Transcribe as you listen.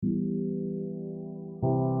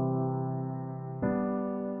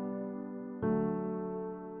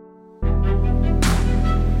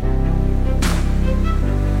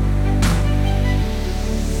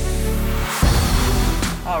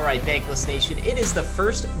right, Bankless Nation, it is the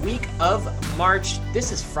first week of March.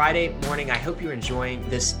 This is Friday morning. I hope you're enjoying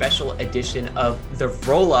this special edition of the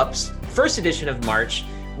Roll-Ups, first edition of March,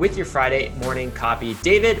 with your Friday morning copy.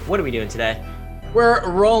 David, what are we doing today? We're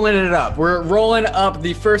rolling it up. We're rolling up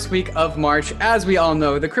the first week of March. As we all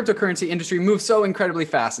know, the cryptocurrency industry moves so incredibly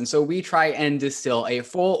fast. And so we try and distill a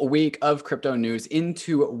full week of crypto news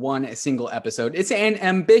into one single episode. It's an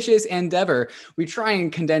ambitious endeavor. We try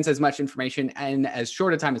and condense as much information in as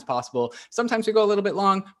short a time as possible. Sometimes we go a little bit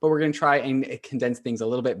long, but we're going to try and condense things a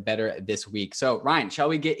little bit better this week. So Ryan, shall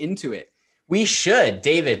we get into it? We should,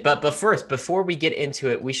 David. But first, before we get into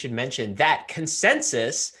it, we should mention that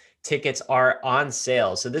Consensus tickets are on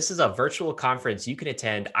sale. So this is a virtual conference you can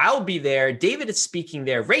attend. I'll be there. David is speaking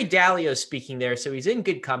there. Ray Dalio is speaking there. So he's in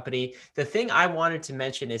good company. The thing I wanted to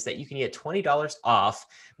mention is that you can get $20 off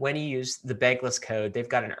when you use the Bankless code. They've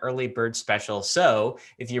got an early bird special. So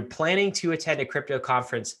if you're planning to attend a crypto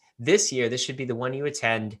conference this year, this should be the one you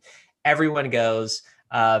attend. Everyone goes.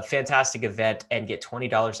 Fantastic event, and get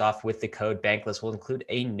 $20 off with the code Bankless. We'll include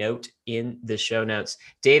a note in the show notes.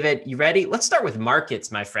 David, you ready? Let's start with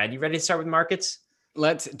markets, my friend. You ready to start with markets?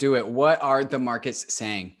 Let's do it. What are the markets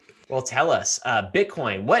saying? Well, tell us.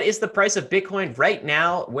 Bitcoin. What is the price of Bitcoin right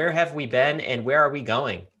now? Where have we been, and where are we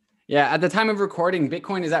going? Yeah, at the time of recording,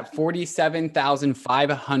 Bitcoin is at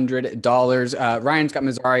 $47,500. Ryan's got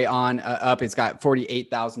Missouri on up. It's got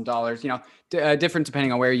 $48,000. You know, different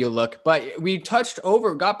depending on where you look. But we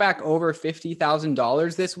got back over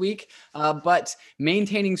 $50,000 this week. But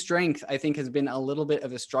maintaining strength, I think, has been a little bit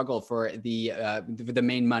of a struggle for the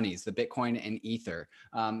main monies, the Bitcoin and Ether.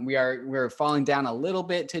 We're falling down a little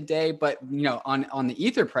bit today, but you know, on the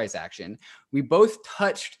Ether price action, we both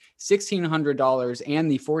touched $1,600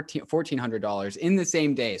 and the $1,400 in the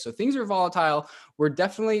same day. So things are volatile. We're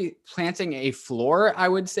definitely planting a floor, I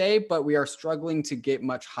would say, but we are struggling to get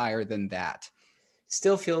much higher than that.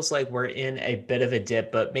 Still feels like we're in a bit of a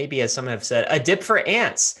dip, but maybe, as some have said, a dip for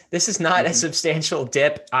ants. This is not a substantial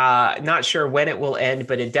dip. Not sure when it will end,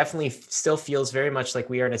 but it definitely still feels very much like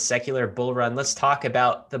we are in a secular bull run. Let's talk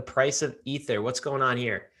about the price of Ether. What's going on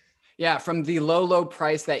here? Yeah, from the low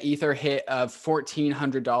price that Ether hit of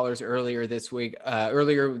 $1,400 earlier this week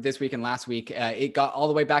and last week, it got all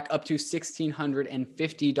the way back up to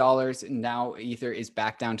 $1,650. Now Ether is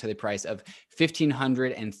back down to the price of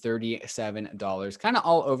 $1,537, kind of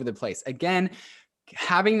all over the place. Again,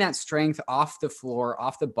 having that strength off the floor,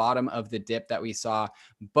 off the bottom of the dip that we saw,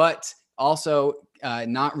 but also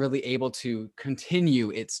not really able to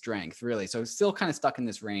continue its strength, really. So it's still kind of stuck in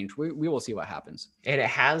this range. We will see what happens. And it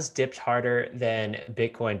has dipped harder than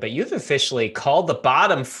Bitcoin, but you've officially called the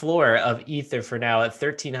bottom floor of Ether for now at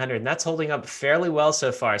 1,300, and that's holding up fairly well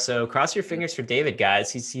so far. So cross your fingers for David,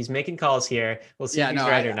 guys. He's making calls here. We'll see if he's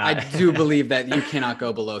right or not. I do believe that you cannot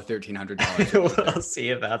go below $1,300. We'll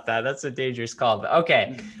see about that. That's a dangerous call. But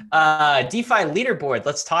okay, DeFi leaderboard.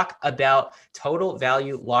 Let's talk about total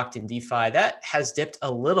value locked in DeFi. That has dipped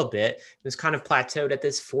a little bit. It was kind of plateaued at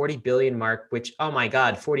this 40 billion mark, which, oh my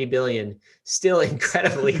God, 40 billion, still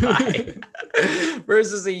incredibly high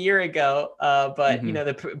versus a year ago. But you know,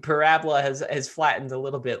 the parabola has flattened a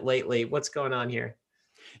little bit lately. What's going on here?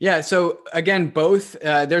 Yeah. So again, both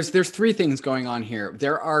there's three things going on here.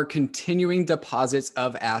 There are continuing deposits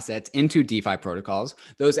of assets into DeFi protocols.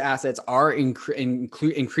 Those assets are increasing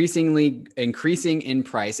in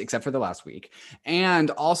price, except for the last week. And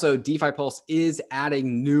also DeFi Pulse is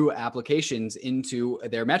adding new applications into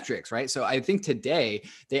their metrics, right? So I think today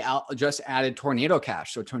they just added Tornado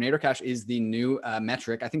Cash. So Tornado Cash is the new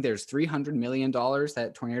metric. I think there's $300 million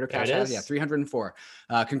that Tornado Cash has. Yeah, 304.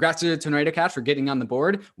 Congrats to Tornado Cash for getting on the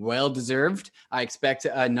board. Well deserved. I expect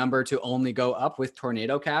a number to only go up with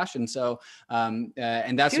Tornado Cash, and so and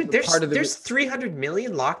that's part of the. There's 300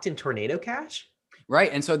 million locked in Tornado Cash.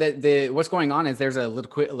 Right. And so what's going on is there's a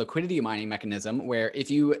liquidity mining mechanism where if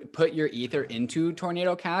you put your Ether into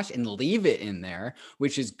Tornado Cash and leave it in there,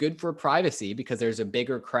 which is good for privacy because there's a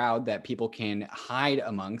bigger crowd that people can hide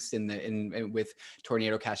amongst with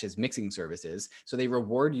Tornado Cash's mixing services. So they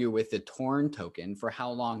reward you with the Torn token for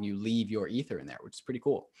how long you leave your Ether in there, which is pretty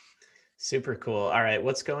cool. Super cool. All right.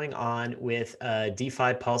 What's going on with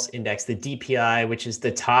DeFi Pulse Index, the DPI, which is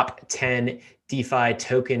the top 10 DeFi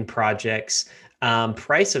token projects?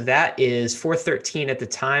 Price of that is 413 at the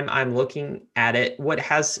time I'm looking at it.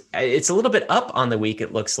 It's a little bit up on the week,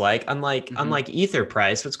 it looks like, unlike Ether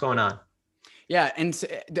price. What's going on? Yeah, and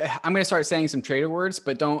I'm going to start saying some trader words,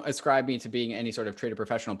 but don't ascribe me to being any sort of trader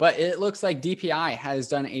professional. But it looks like DPI has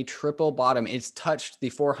done a triple bottom. It's touched the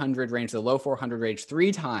 400 range, the low 400 range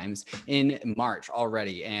 3 times in March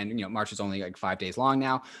already. And, March is only like 5 days long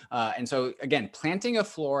now. And so again, planting a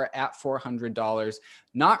floor at $400,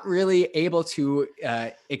 not really able to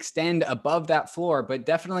extend above that floor, but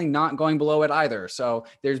definitely not going below it either. So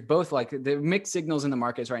there's both like the mixed signals in the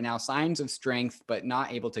markets right now, signs of strength, but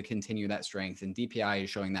not able to continue that strength. And DPI is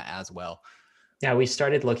showing that as well. Now we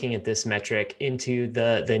started looking at this metric into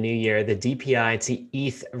the new year, the DPI to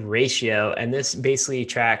ETH ratio, and this basically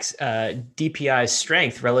tracks DPI's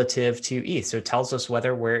strength relative to ETH. So it tells us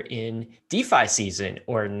whether we're in DeFi season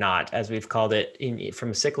or not, as we've called it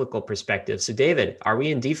from a cyclical perspective. So David, are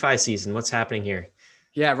we in DeFi season? What's happening here?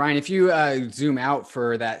 Yeah, Ryan, if you zoom out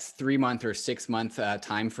for that 3-month or 6-month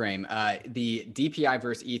time frame, the DPI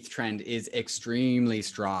versus ETH trend is extremely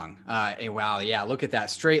strong. Wow, yeah, look at that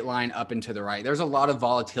straight line up and to the right. There's a lot of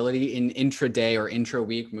volatility in intraday or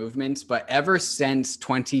intra-week movements, but ever since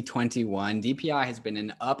 2021, DPI has been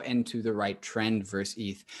an up and to the right trend versus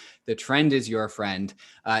ETH. The trend is your friend.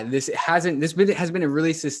 This has been a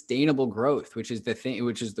really sustainable growth, which is the thing,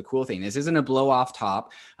 which is the cool thing. This isn't a blow off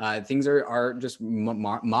top. Things are just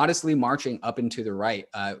modestly marching up and to the right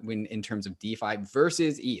in terms of DeFi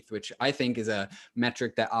versus ETH, which I think is a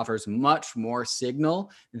metric that offers much more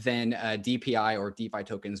signal than DPI or DeFi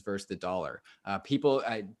tokens versus the dollar.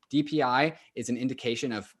 DPI is an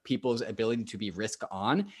indication of people's ability to be risk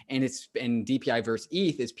on, and DPI versus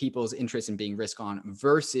ETH is people's interest in being risk on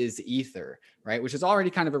versus Ether, right? Which is already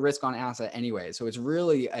kind of a risk on asset anyway. So it's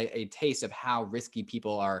really a taste of how risky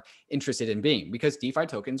people are interested in being, because DeFi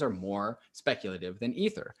tokens are more speculative than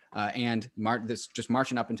Ether, this just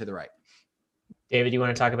marching up and to the right. David, you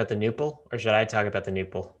want to talk about the Nupal, or should I talk about the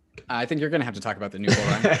Nupal? I think you're going to have to talk about the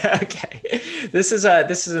Nupal, Ryan. Okay, this is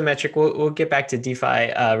a metric. We'll get back to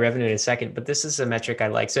DeFi revenue in a second, but this is a metric I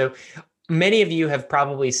like. So many of you have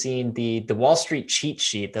probably seen the Wall Street cheat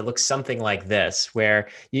sheet that looks something like this, where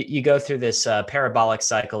you go through this parabolic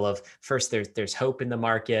cycle of first there's hope in the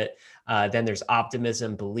market, then there's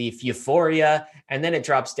optimism, belief, euphoria, and then it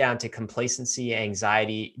drops down to complacency,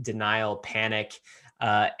 anxiety, denial, panic,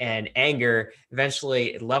 and anger.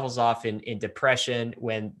 Eventually it levels off in depression.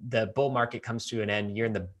 When the bull market comes to an end, you're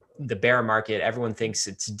in the bear market, everyone thinks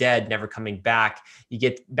it's dead, never coming back. You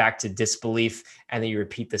get back to disbelief, and then you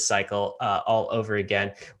repeat the cycle all over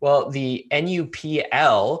again. Well, the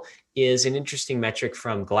NUPL is an interesting metric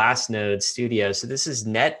from Glassnode Studio. So this is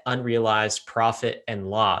net unrealized profit and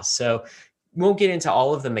loss. So we won't get into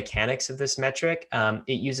all of the mechanics of this metric.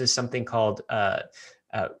 It uses something called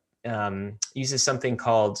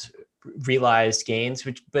realized gains,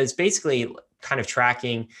 but it's basically kind of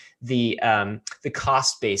tracking the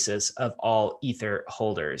cost basis of all Ether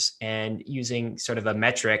holders and using sort of a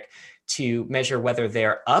metric to measure whether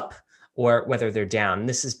they're up or whether they're down. And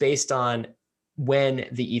this is based on when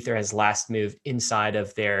the Ether has last moved inside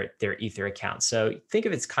of their Ether account. So think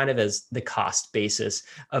of it kind of as the cost basis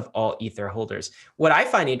of all Ether holders. What I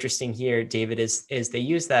find interesting here, David, is they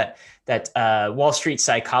use that Wall Street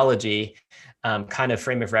psychology kind of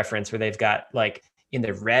frame of reference, where they've got, like, in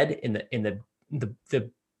the red, in the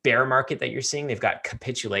bear market that you're seeing, they've got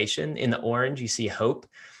capitulation. In the orange, you see hope,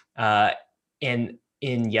 and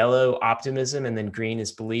in yellow, optimism, and then green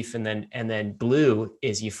is belief, and then blue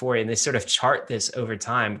is euphoria. And they sort of chart this over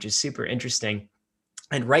time, which is super interesting.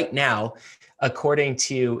 And right now, according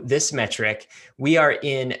to this metric, we are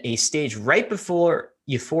in a stage right before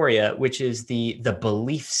euphoria, which is the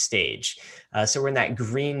belief stage. So we're in that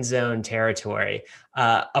green zone territory.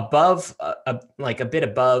 Above, like a bit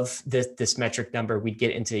above this metric number, we'd get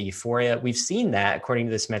into euphoria. We've seen that, according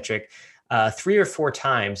to this metric, 3 or 4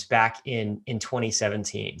 times back in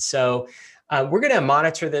 2017. So we're going to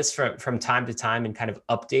monitor this from time to time and kind of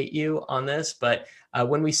update you on this. But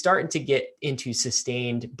when we start to get into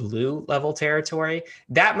sustained blue level territory,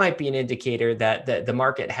 that might be an indicator that the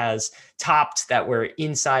market has topped, that we're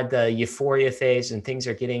inside the euphoria phase and things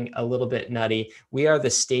are getting a little bit nutty. We are the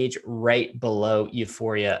stage right below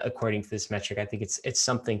euphoria, according to this metric. I think it's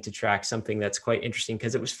something to track, something that's quite interesting,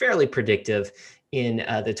 because it was fairly predictive in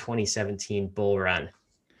the 2017 bull run.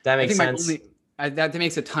 That makes sense. That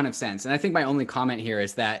makes a ton of sense. And I think my only comment here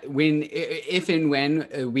is that if and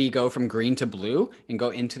when we go from green to blue and go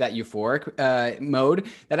into that euphoric mode,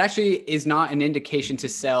 that actually is not an indication to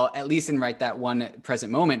sell, at least in that one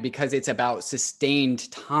present moment, because it's about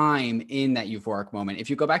sustained time in that euphoric moment. If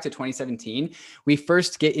you go back to 2017, we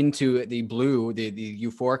first get into the blue, the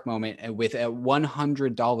euphoric moment with a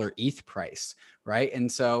 $100 ETH price, right?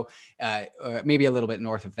 And so maybe a little bit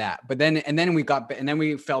north of that. But then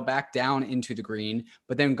we fell back down into the green,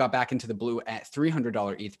 but then got back into the blue at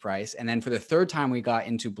 $300 ETH price. And then for the third time, we got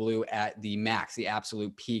into blue at the max, the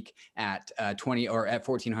absolute peak at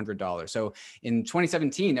 $1,400. So in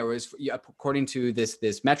 2017, there was, according to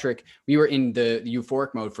this metric, we were in the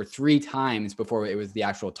euphoric mode for 3 times before it was the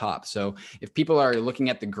actual top. So if people are looking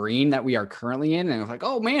at the green that we are currently in, and it's like,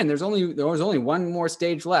 oh man, there was only one more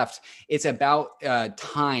stage left. It's about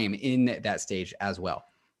time in that stage as well.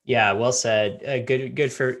 Yeah, well said.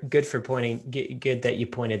 Good for pointing. Good that you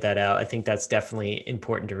pointed that out. I think that's definitely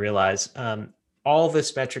important to realize. All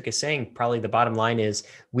this metric is saying, probably the bottom line is,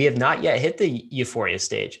 we have not yet hit the euphoria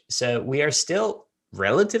stage. So we are still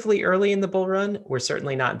relatively early in the bull run. We're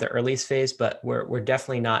certainly not in the earliest phase, but we're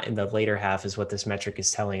definitely not in the later half, is what this metric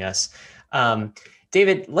is telling us.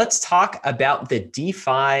 David, let's talk about the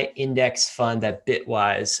DeFi index fund that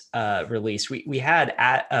Bitwise released. We had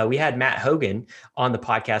Matt Hogan on the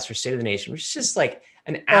podcast for State of the Nation, which is just like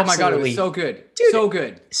an absolutely, oh my God, it was so good. Dude, so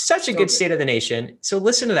good. Such a good State of the Nation. So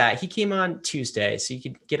listen to that. He came on Tuesday, so you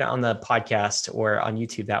could get it on the podcast or on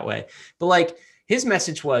YouTube that way. But like, his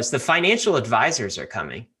message was the financial advisors are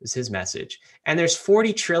coming, is his message. And there's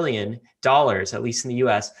 $40 trillion, at least in the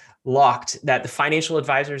US, locked that the financial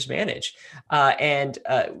advisors manage. And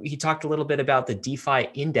he talked a little bit about the DeFi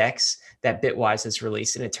index that Bitwise has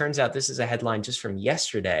released. And it turns out, this is a headline just from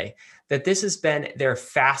yesterday, that this has been their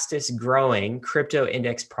fastest growing crypto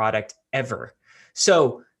index product ever.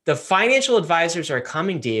 So the financial advisors are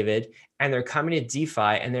coming, David, and they're coming to DeFi,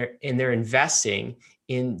 and they're investing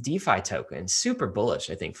in DeFi tokens. Super bullish,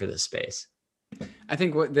 I think, for this space. I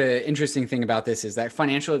think what the interesting thing about this is that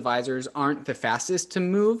financial advisors aren't the fastest to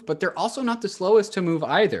move, but they're also not the slowest to move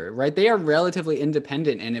either, right? They are relatively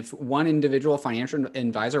independent. And if one individual financial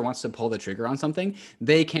advisor wants to pull the trigger on something,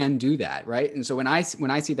 they can do that, right? And so when I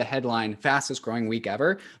see the headline, fastest growing week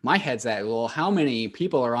ever, my head's at, well, how many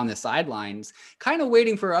people are on the sidelines kind of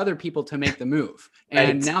waiting for other people to make the move?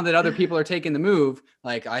 And now that other people are taking the move,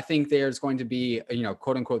 like, I think there's going to be,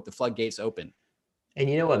 quote unquote, the floodgates open. And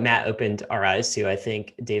you know what Matt opened our eyes to, I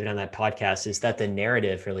think, David, on that podcast, is that the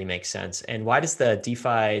narrative really makes sense. And why does the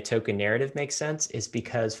DeFi token narrative make sense? Is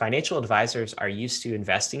because financial advisors are used to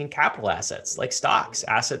investing in capital assets like stocks,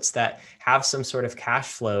 assets that have some sort of cash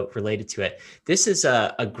flow related to it. This is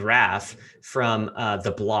a graph from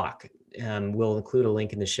the block. We'll include a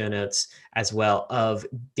link in the show notes as well, of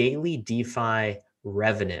daily DeFi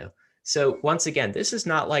revenue. So once again, this is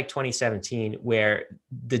not like 2017 where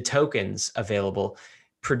the tokens available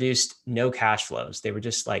produced no cash flows. They were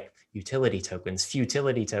just like utility tokens,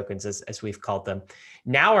 futility tokens, as we've called them.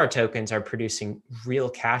 Now our tokens are producing real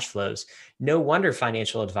cash flows. No wonder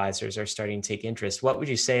financial advisors are starting to take interest. What would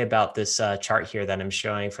you say about this chart here that I'm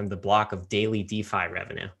showing from the block of daily DeFi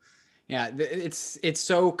revenue? Yeah, it's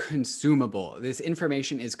so consumable. This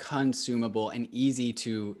information is consumable and easy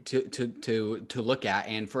to look at.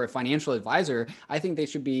 And for a financial advisor, I think they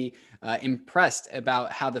should be impressed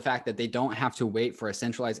about how the fact that they don't have to wait for a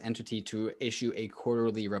centralized entity to issue a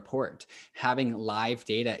quarterly report. Having live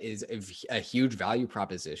data is a huge value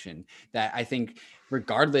proposition that I think,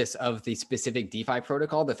 regardless of the specific DeFi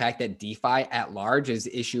protocol, the fact that DeFi at large is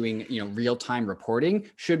issuing, real-time reporting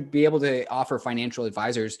should be able to offer financial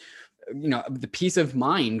advisors, the peace of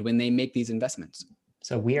mind when they make these investments.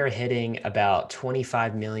 So we are hitting about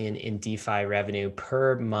 25 million in DeFi revenue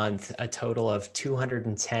per month, a total of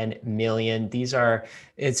 210 million. These are,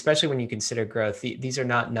 especially when you consider growth, these are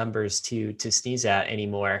not numbers to sneeze at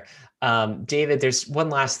anymore. David, there's one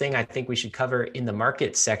last thing I think we should cover in the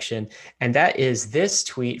market section, and that is this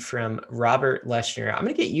tweet from Robert Leshner. I'm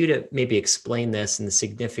going to get you to maybe explain this and the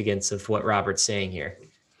significance of what Robert's saying here.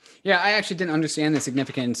 Yeah, I actually didn't understand the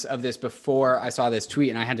significance of this before I saw this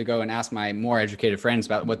tweet, and I had to go and ask my more educated friends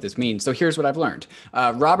about what this means. So here's what I've learned.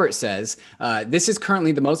 Robert says, this is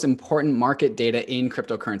currently the most important market data in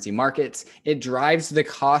cryptocurrency markets. It drives the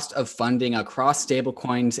cost of funding across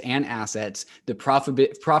stablecoins and assets, the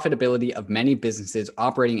profitability of many businesses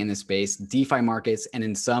operating in the space, DeFi markets, and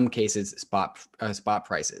in some cases, spot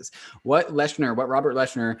prices. What Robert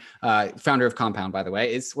Leshner, founder of Compound, by the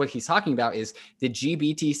way, is what he's talking about is the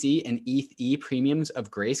GBTC and ETH premiums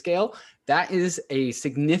of Grayscale. That is a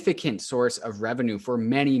significant source of revenue for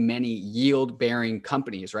many, many yield-bearing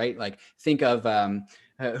companies, right? Like, think of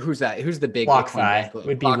who's that? Who's the big BlockFi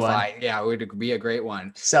would be one. Yeah, it would be a great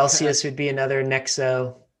one. Celsius would be another.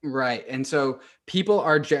 Nexo. Right. And so people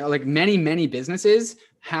are like many, many businesses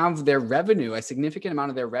have their revenue, a significant amount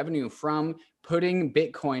of their revenue from putting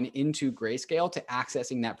Bitcoin into Grayscale to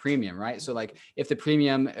accessing that premium, right? So like if the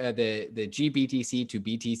premium, the GBTC to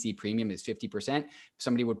BTC premium is 50%,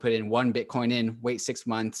 somebody would put in 1 Bitcoin in, wait 6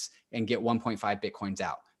 months and get 1.5 Bitcoins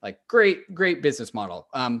out. Like great business model.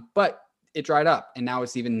 But it dried up and now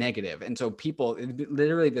it's even negative. And so people,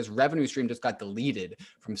 literally this revenue stream just got deleted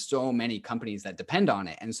from so many companies that depend on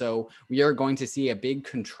it. And so we are going to see a big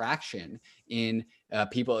contraction in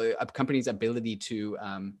companies' ability to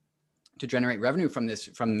generate revenue from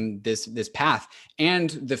this path.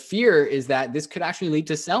 And the fear is that this could actually lead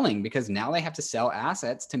to selling, because now they have to sell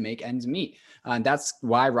assets to make ends meet. That's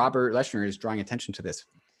why Robert Leshner is drawing attention to this.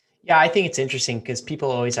 Yeah, I think it's interesting because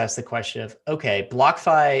people always ask the question of, okay,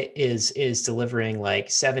 BlockFi is delivering like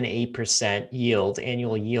 7-8% yield,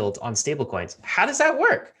 annual yield on stablecoins. How does that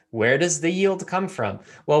work? Where does the yield come from?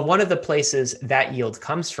 Well, one of the places that yield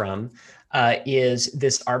comes from is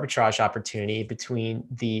this arbitrage opportunity between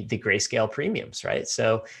the Grayscale premiums, right?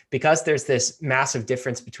 So because there's this massive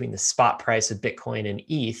difference between the spot price of Bitcoin and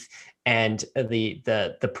ETH and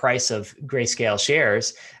the price of Grayscale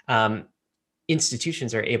shares,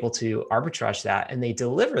 institutions are able to arbitrage that, and they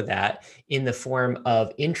deliver that in the form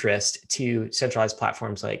of interest to centralized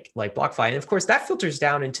platforms like BlockFi. And of course, that filters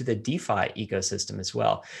down into the DeFi ecosystem as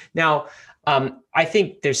well. Now, I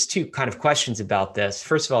think there's two kind of questions about this.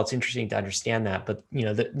 First of all, it's interesting to understand that, but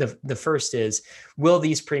the first is, will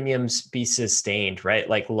these premiums be sustained, right?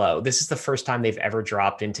 Like low. This is the first time they've ever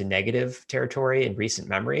dropped into negative territory in recent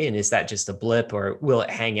memory. And is that just a blip, or will it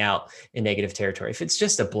hang out in negative territory? If it's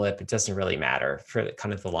just a blip, it doesn't really matter for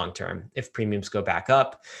kind of the long term. If premiums go back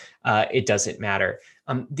up, it doesn't matter.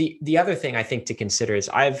 The other thing I think to consider is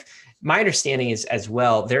my understanding is as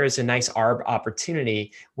well, there is a nice ARB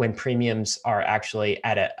opportunity when premiums are actually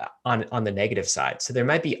on the negative side. So there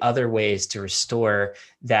might be other ways to restore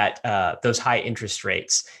that those high interest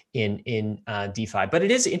rates in DeFi. But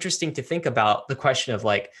it is interesting to think about the question of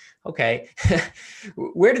like, okay,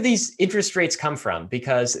 where do these interest rates come from?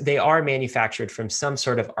 Because they are manufactured from some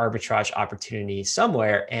sort of arbitrage opportunity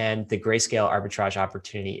somewhere, and the Grayscale arbitrage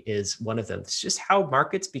opportunity is one of them. It's just how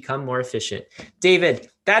markets become more efficient.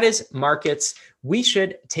 David, that is markets. We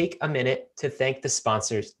should take a minute to thank the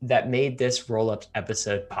sponsors that made this ROLLUP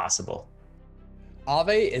episode possible.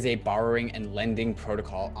 Aave is a borrowing and lending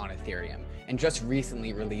protocol on Ethereum, and just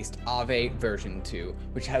recently released Aave version 2,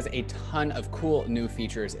 which has a ton of cool new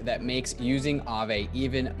features that makes using Aave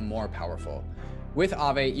even more powerful. With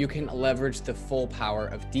Aave, you can leverage the full power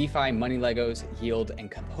of DeFi, money Legos, yield,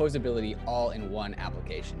 and composability all in one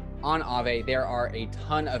application. On Aave, there are a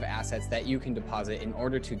ton of assets that you can deposit in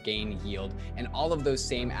order to gain yield, and all of those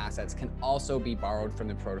same assets can also be borrowed from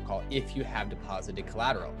the protocol if you have deposited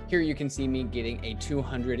collateral. Here you can see me getting a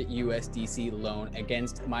 200 USDC loan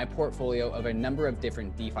against my portfolio of a number of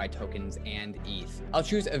different DeFi tokens and ETH. I'll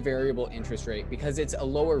choose a variable interest rate because it's a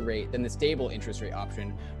lower rate than the stable interest rate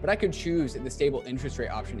option, but I could choose the stable interest rate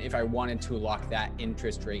option if I wanted to lock that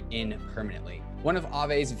interest rate in permanently. One of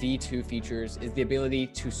Aave's V2 features is the ability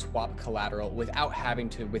to swap collateral without having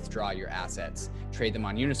to withdraw your assets, trade them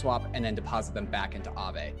on Uniswap, and then deposit them back into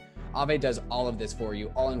Aave. Aave does all of this for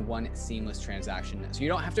you all in one seamless transaction, so you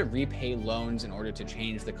don't have to repay loans in order to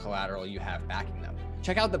change the collateral you have backing them.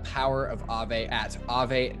 Check out the power of Aave at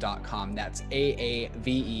aave.com. That's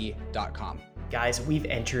AAVE.com. Guys, we've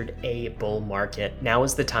entered a bull market. Now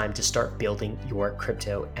is the time to start building your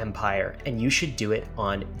crypto empire, and you should do it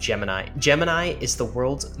on Gemini. Gemini is the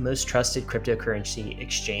world's most trusted cryptocurrency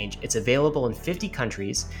exchange. It's available in 50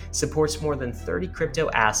 countries, supports more than 30 crypto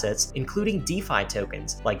assets, including DeFi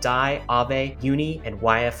tokens like DAI, Aave, Uni, and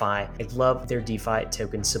YFI. I love their DeFi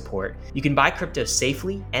token support. You can buy crypto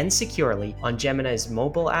safely and securely on Gemini's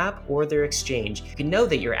mobile app or their exchange. You can know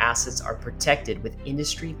that your assets are protected with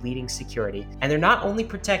industry-leading security. And they're not only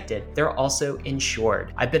protected, they're also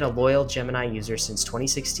insured. I've been a loyal Gemini user since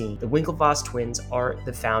 2016. The Winklevoss twins are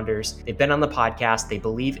the founders. They've been on the podcast. They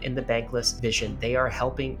believe in the bankless vision. They are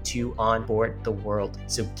helping to onboard the world.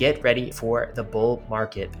 So get ready for the bull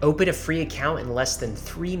market. Open a free account in less than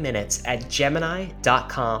 3 minutes at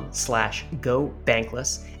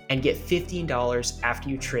gemini.com/gobankless and get $15 after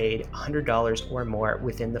you trade $100 or more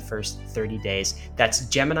within the first 30 days. That's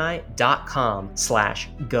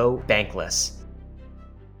gemini.com/gobankless.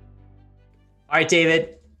 All right,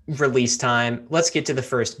 David, release time. Let's get to the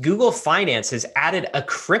first. Google Finance has added a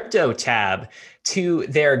crypto tab to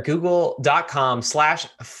their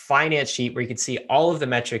google.com/finance sheet where you can see all of the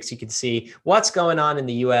metrics. You can see what's going on in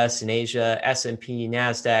the US and Asia, S&P,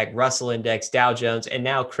 NASDAQ, Russell Index, Dow Jones, and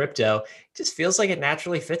now crypto. It just feels like it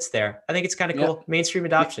naturally fits there. I think it's kind of cool. Mainstream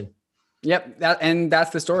adoption. Yep,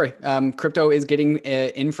 that's the story. Crypto is getting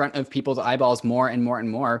in front of people's eyeballs more and more and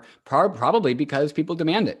more, probably because people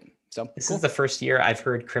demand it. So This is cool. the first year I've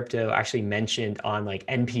heard crypto actually mentioned on like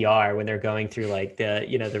NPR when they're going through like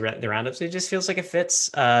the roundups. It just feels like it fits.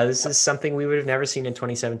 This is something we would have never seen in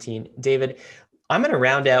 2017. David, I'm going to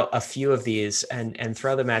round out a few of these and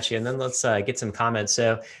throw them at you, and then let's get some comments.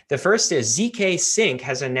 So the first is ZK Sync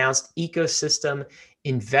has announced ecosystem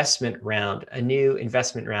investment round, a new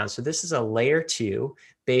investment round. So this is a layer two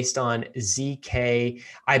based on ZK.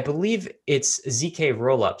 I believe it's ZK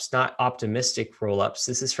rollups, not optimistic rollups.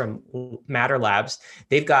 This is from Matter Labs.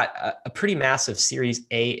 They've got a pretty massive Series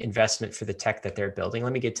A investment for the tech that they're building.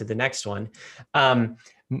 Let me get to the next one.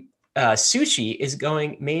 Sushi is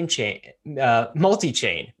going main chain,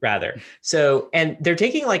 multi-chain rather. So, and they're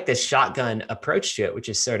taking like this shotgun approach to it, which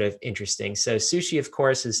is sort of interesting. So Sushi, of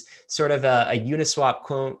course, is sort of a Uniswap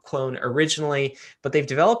clone originally, but they've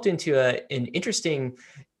developed into an interesting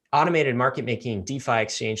automated market making DeFi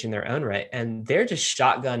exchange in their own right. And they're just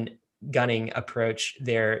gunning approach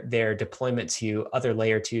their deployment to other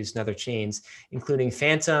layer twos and other chains, including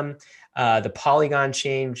Phantom, the Polygon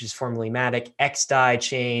chain, which is formerly Matic, XDAI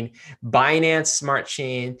chain, Binance Smart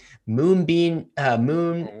Chain, Moonbeam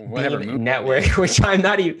Network, which I'm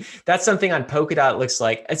not even. That's something on Polkadot looks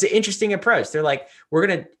like. It's an interesting approach. They're like, we're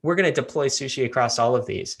gonna deploy Sushi across all of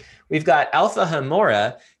these. We've got Alpha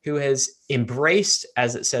Homura, who has embraced,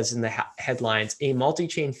 as it says in the headlines, a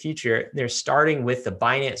multi-chain future. They're starting with the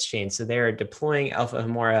Binance chain, so they're deploying Alpha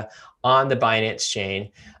Homura on the Binance chain.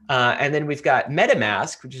 And then we've got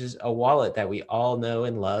MetaMask, which is a wallet that we all know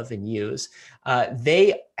and love and use.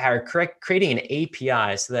 They are creating an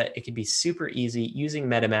API so that it can be super easy using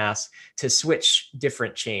MetaMask to switch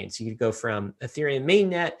different chains. You could go from Ethereum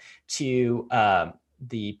mainnet to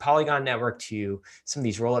the Polygon network to some of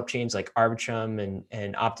these roll-up chains like Arbitrum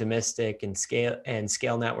and Optimistic and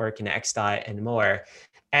Scale Network and XDAI and more.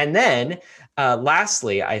 And then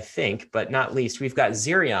lastly, I think, but not least, we've got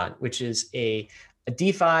Zerion, which is a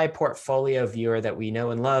DeFi portfolio viewer that we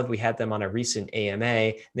know and love. We had them on a recent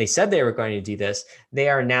AMA. They said they were going to do this. They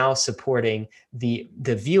are now supporting the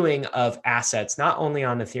viewing of assets, not only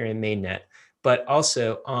on Ethereum mainnet, but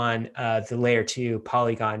also on the layer two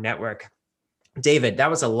Polygon network. David, that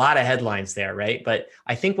was a lot of headlines there, right? But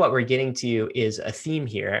I think what we're getting to is a theme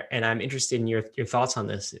here, and I'm interested in your thoughts on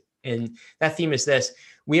this. And that theme is this: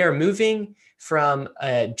 we are moving from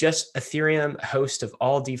just Ethereum host of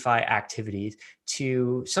all DeFi activities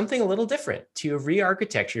to something a little different, to a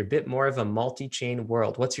re-architecture, a bit more of a multi-chain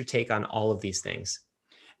world. What's your take on all of these things?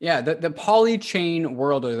 Yeah, the polychain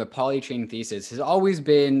world or the polychain thesis has always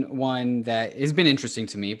been one that has been interesting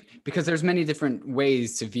to me because there's many different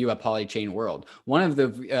ways to view a polychain world. One of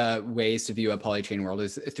the ways to view a polychain world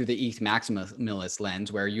is through the ETH maximalist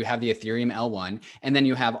lens, where you have the Ethereum L1 and then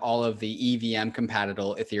you have all of the EVM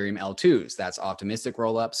compatible Ethereum L2s. That's optimistic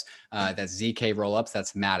rollups, that's ZK rollups,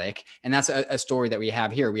 that's Matic, and that's a story that we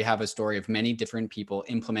have here. We have a story of many different people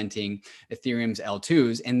implementing Ethereum's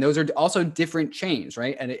L2s, and those are also different chains,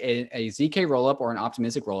 right? And a ZK rollup or an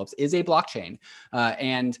optimistic rollup is a blockchain,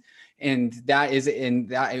 and that is in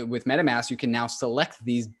that with MetaMask, you can now select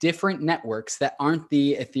these different networks that aren't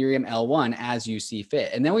the Ethereum L1 as you see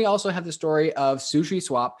fit. And then we also have the story of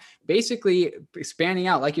SushiSwap, basically spanning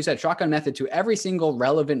out, like you said, shotgun method to every single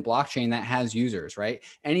relevant blockchain that has users, right?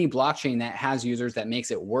 Any blockchain that has users that makes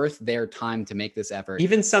it worth their time to make this effort.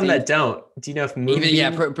 Even some that don't. Do you know if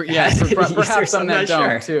perhaps some that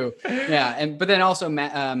don't sure. too. Yeah, but then also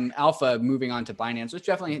Alpha moving on to Binance, which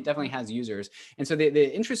definitely has users. And so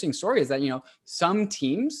the interesting story is that, some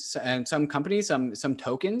teams and some companies, some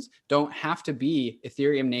tokens don't have to be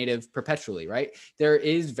Ethereum native perpetually, right? There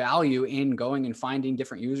is value in going and finding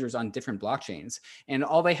different users on different blockchains. And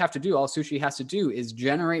all Sushi has to do is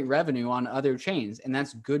generate revenue on other chains. And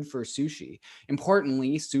that's good for Sushi.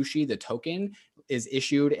 Importantly, Sushi, the token, is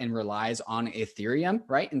issued and relies on Ethereum,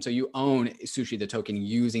 right? And so you own Sushi, the token,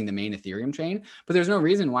 using the main Ethereum chain. But there's no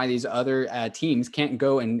reason why these other teams can't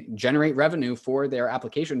go and generate revenue for their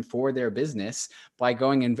application, for their business, by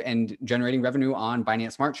going and generating revenue on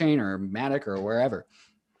Binance Smart Chain or Matic or wherever.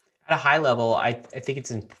 At a high level, I think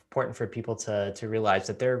it's important for people to realize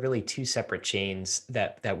that there are really two separate chains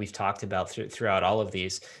that we've talked about throughout all of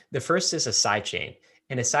these. The first is a side chain.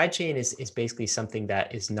 And a sidechain is basically something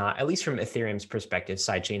that is not, at least from Ethereum's perspective,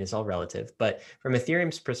 sidechain is all relative, but from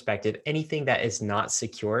Ethereum's perspective, anything that is not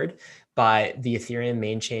secured by the Ethereum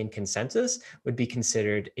main chain consensus would be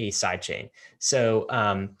considered a side chain. So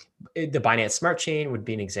the Binance Smart Chain would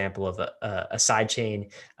be an example of a side chain.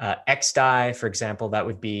 XDAI, for example, that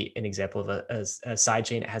would be an example of a side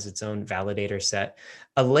chain. It has its own validator set.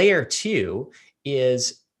 A layer two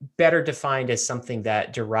is better defined as something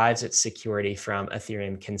that derives its security from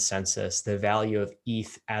Ethereum consensus, the value of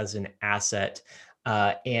ETH as an asset,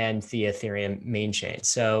 and the Ethereum main chain.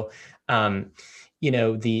 So,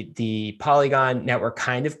 the Polygon network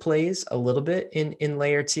kind of plays a little bit in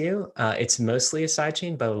layer two. It's mostly a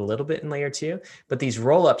sidechain, but a little bit in layer two. But these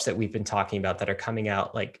rollups that we've been talking about that are coming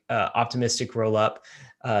out, like optimistic rollup,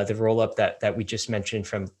 the rollup that we just mentioned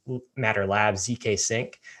from Matter Labs, ZK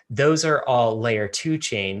Sync, those are all layer two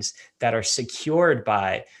chains that are secured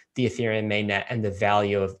by the Ethereum mainnet and the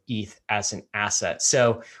value of ETH as an asset.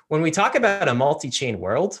 So when we talk about a multi-chain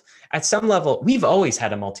world, at some level, we've always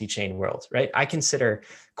had a multi-chain world, right? I consider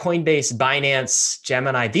Coinbase, Binance,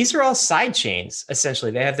 Gemini, these are all side chains.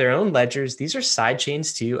 Essentially, they have their own ledgers. These are side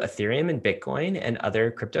chains to Ethereum and Bitcoin and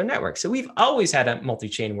other crypto networks. So we've always had a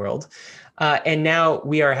multi-chain world. And now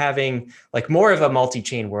we are having like more of a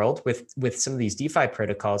multi-chain world with some of these DeFi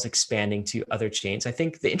protocols expanding to other chains. I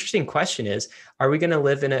think the interesting question is, are we going to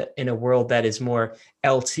live in a world that is more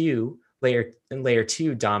L2 layer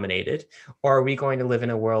two dominated, or are we going to live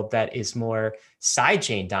in a world that is more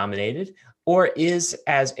sidechain dominated? Or is,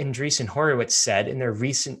 as Andreessen Horowitz said in their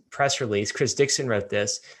recent press release, Chris Dixon wrote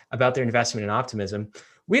this about their investment in Optimism,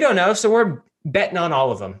 we don't know, so we're betting on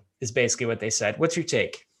all of them, is basically what they said. What's your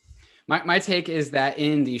take? My take is that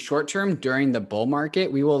in the short term, during the bull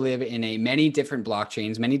market, we will live in a many different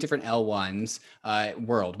blockchains, many different L1s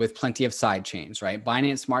world with plenty of side chains, right?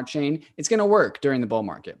 Binance Smart Chain, it's going to work during the bull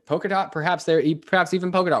market. Polkadot, perhaps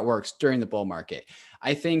even Polkadot works during the bull market.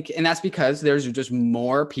 I think, and that's because there's just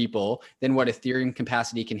more people than what Ethereum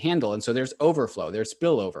capacity can handle. And so there's overflow, there's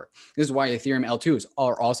spillover. This is why Ethereum L2s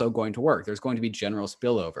are also going to work. There's going to be general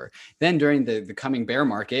spillover. Then during the coming bear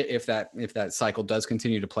market, if that cycle does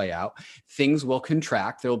continue to play out, things will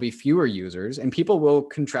contract. There will be fewer users and people will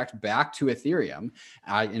contract back to Ethereum,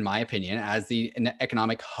 in my opinion, as the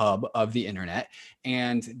economic hub of the internet.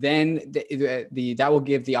 And then that will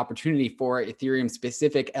give the opportunity for Ethereum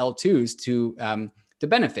specific L2s to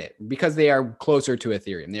benefit because they are closer to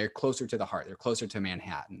Ethereum. They're closer to the heart. They're closer to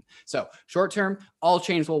Manhattan. So short term, all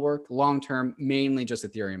chains will work. Long term, mainly just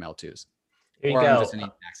Ethereum L2s. There you or go. I'm just an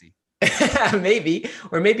maxi. Maybe,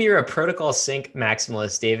 or maybe you're a protocol sync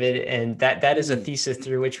maximalist, David, and that is a thesis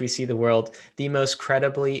through which we see the world. The most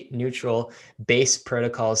credibly neutral base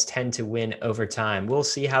protocols tend to win over time. We'll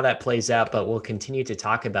see how that plays out, but we'll continue to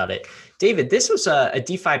talk about it. David, this was a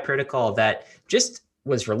DeFi protocol that just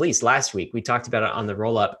was released last week. We talked about it on the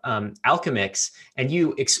ROLLUP, Alchemix, and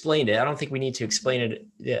you explained it. I don't think we need to explain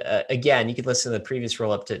it again. You could listen to the previous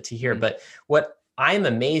ROLLUP to hear, but what I'm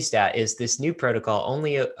amazed at is this new protocol,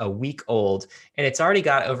 only a week old, and it's already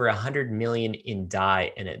got over 100 million in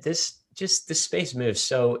DAI in it. This space moves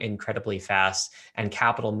so incredibly fast and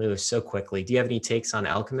capital moves so quickly. Do you have any takes on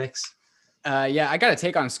Alchemix? Yeah, I got to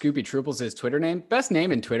take on Scoopy Trooples' Twitter name. Best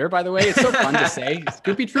name in Twitter, by the way. It's so fun to say.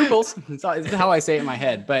 Scoopy Trooples. It's how I say it in my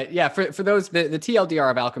head. But yeah, for those, the TLDR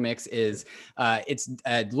of Alchemix is it's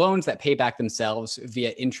loans that pay back themselves via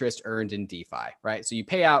interest earned in DeFi, right? So you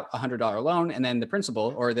pay out a $100 loan and then the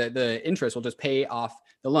principal or the interest will just pay off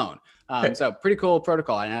the loan. So pretty cool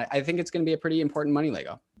protocol. And I think it's going to be a pretty important money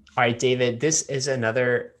Lego. All right, David, this is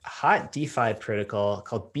another hot DeFi protocol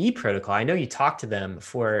called B Protocol. I know you talked to them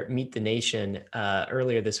for Meet the Nation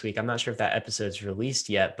earlier this week. I'm not sure if that episode's released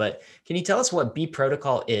yet, but can you tell us what B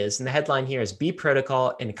Protocol is? And the headline here is B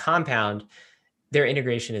Protocol and Compound, their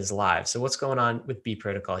integration is live. So what's going on with B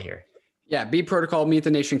Protocol here? Yeah, B Protocol, Meet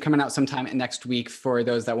the Nation coming out sometime next week for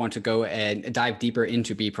those that want to go and dive deeper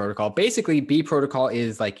into B Protocol. Basically, B Protocol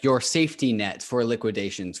is like your safety net for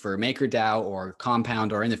liquidations for MakerDAO or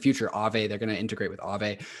Compound, or in the future, Aave. They're going to integrate with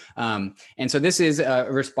Aave. And so this is a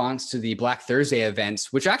response to the Black Thursday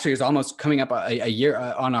events, which actually is almost coming up a year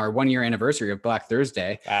on our 1 year anniversary of Black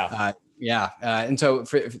Thursday. Wow. Yeah. And so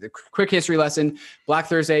for the quick history lesson, Black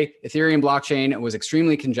Thursday, Ethereum blockchain was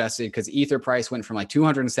extremely congested because Ether price went from like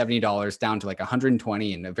 $270 down to like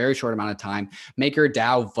 120 in a very short amount of time.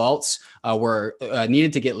 MakerDAO vaults were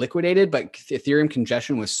needed to get liquidated, but Ethereum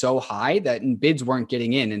congestion was so high that bids weren't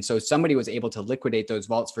getting in. And so somebody was able to liquidate those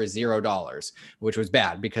vaults for $0, which was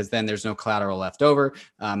bad because then there's no collateral left over.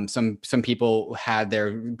 Some people had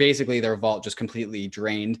their vault just completely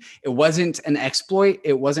drained. It wasn't an exploit.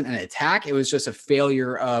 It wasn't an attack. It was just a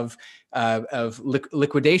failure of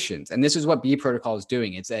liquidations. And this is what B protocol is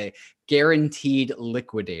doing. It's a guaranteed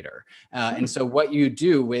liquidator. And so what you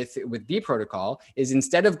do with B protocol is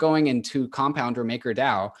instead of going into Compound or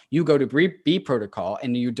MakerDAO, you go to B protocol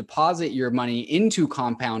and you deposit your money into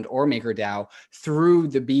Compound or MakerDAO through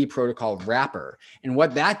the B protocol wrapper. And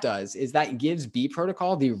what that does is that gives B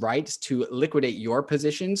protocol the rights to liquidate your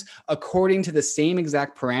positions according to the same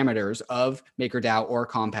exact parameters of MakerDAO or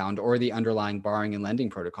Compound or the underlying borrowing and lending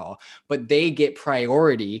protocol, but they get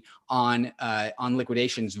priority on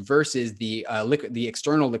liquidations versus the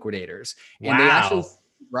external liquidators. And they actually,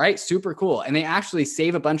 right, super cool. And they actually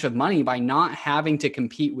save a bunch of money by not having to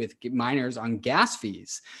compete with miners on gas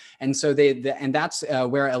fees. And so and that's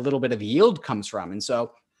where a little bit of yield comes from. And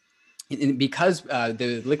so because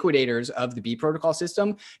the liquidators of the B protocol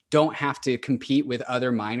system don't have to compete with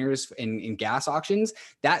other miners in gas auctions,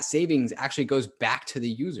 that savings actually goes back to the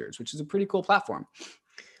users, which is a pretty cool platform.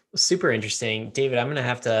 Super interesting, David. I'm going to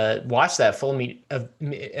have to watch that full Meet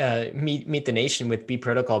the Nation with B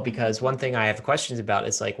protocol, because one thing I have questions about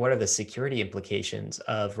is like, what are the security implications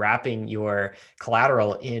of wrapping your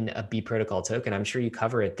collateral in a B protocol token? I'm sure you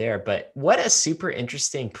cover it there, but what a super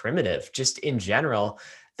interesting primitive just in general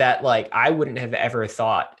that like I wouldn't have ever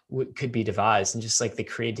thought could be devised, and just like the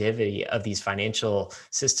creativity of these financial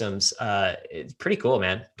systems. It's pretty cool,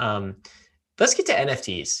 man. Let's get to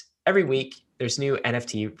NFTs. Every week there's new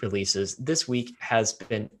NFT releases. This week has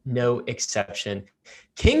been no exception.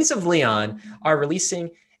 Kings of Leon are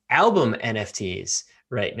releasing album NFTs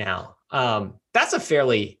right now. That's a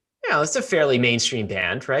fairly, it's a fairly mainstream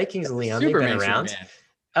band, right? Kings of Leon, they've been around.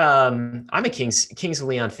 I'm a Kings of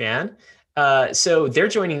Leon fan. So they're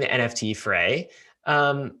joining the NFT fray.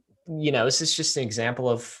 This is just an example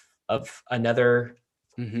of another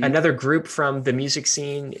group from the music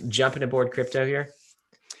scene jumping aboard crypto here.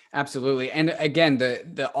 Absolutely. And again,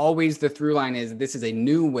 always the through line is this is a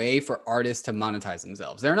new way for artists to monetize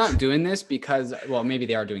themselves. They're not doing this because, well, maybe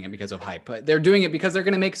they are doing it because of hype, but they're doing it because they're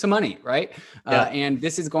going to make some money, right? Yeah. And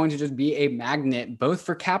this is going to just be a magnet both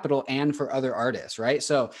for capital and for other artists, right?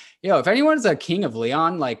 So, if anyone's a King of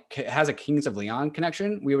Leon, like has a Kings of Leon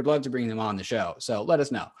connection, we would love to bring them on the show. So let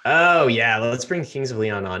us know. Oh yeah, let's bring Kings of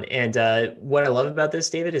Leon on. And what I love about this,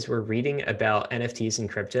 David, is we're reading about NFTs and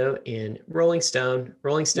crypto in Rolling Stone.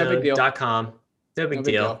 Stone.com. No big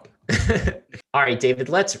deal. All right, David,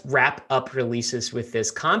 let's wrap up releases with this.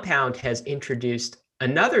 Compound has introduced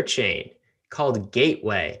another chain called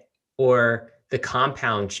Gateway, or the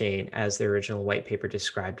Compound chain, as the original white paper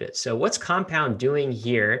described it. So what's Compound doing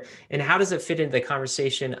here, and how does it fit into the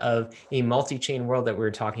conversation of a multi-chain world that we were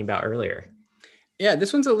talking about earlier? Yeah,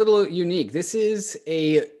 this one's a little unique. This is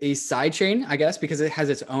a side chain, I guess, because it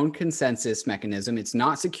has its own consensus mechanism. It's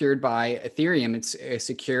not secured by Ethereum. It's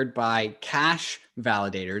secured by Cash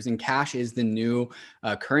validators, and Cash is the new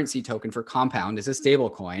currency token for Compound. It's a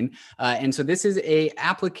stable coin. And so this is a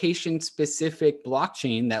application-specific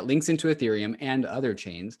blockchain that links into Ethereum and other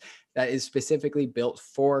chains that is specifically built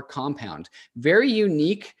for Compound. Very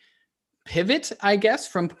unique pivot, I guess,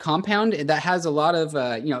 from Compound that has a lot of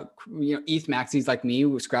ETH maxis like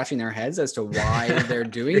me scratching their heads as to why they're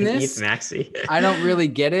doing this. ETH maxi. I don't really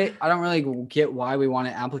get it. I don't really get why we want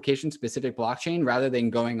an application specific blockchain rather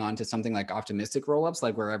than going on to something like optimistic rollups,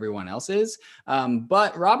 like where everyone else is.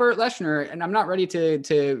 But Robert Leshner, and I'm not ready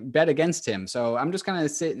to bet against him, so I'm just gonna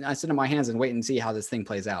sit on my hands and wait and see how this thing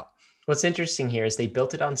plays out. What's interesting here is they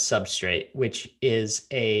built it on Substrate, which is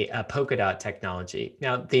a Polkadot technology.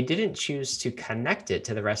 Now, they didn't choose to connect it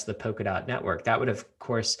to the rest of the Polkadot network. That would, of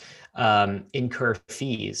course, incur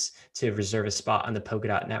fees to reserve a spot on the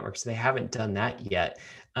Polkadot network. So they haven't done that yet.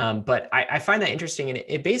 But I find that interesting. And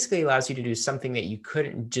it basically allows you to do something that you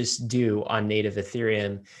couldn't just do on native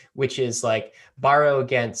Ethereum, which is like borrow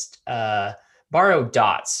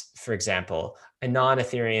dots, for example, a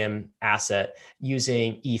non-Ethereum asset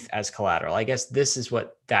using ETH as collateral. I guess this is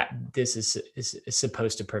what this is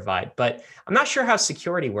supposed to provide. But I'm not sure how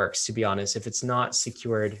security works, to be honest, if it's not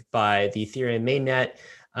secured by the Ethereum mainnet,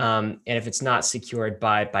 and if it's not secured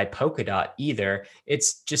by Polkadot either.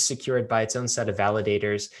 It's just secured by its own set of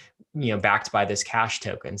validators, backed by this Cash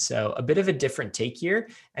token. So a bit of a different take here,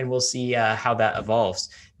 and we'll see how that evolves.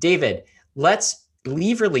 David, let's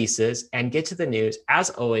leave releases and get to the news.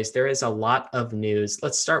 As always, there is a lot of news.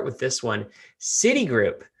 Let's start with this one.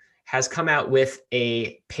 Citigroup has come out with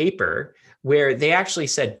a paper where they actually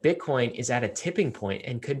said Bitcoin is at a tipping point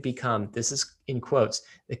and could become, this is in quotes,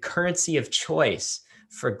 the currency of choice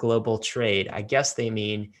for global trade. I guess they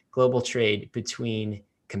mean global trade between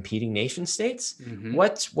competing nation states. Mm-hmm.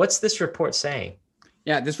 What's this report saying?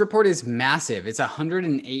 Yeah, this report is massive. It's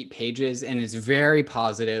 108 pages and it's very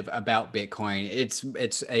positive about Bitcoin.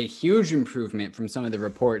 It's a huge improvement from some of the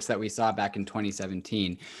reports that we saw back in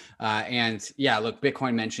 2017. And yeah, look,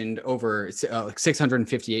 Bitcoin mentioned over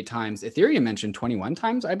 658 times. Ethereum mentioned 21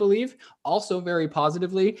 times, I believe. Also very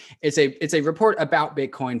positively. It's a report about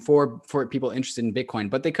Bitcoin for people interested in Bitcoin,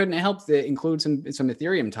 but they couldn't help to include some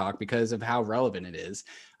Ethereum talk because of how relevant it is.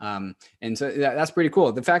 And so that's pretty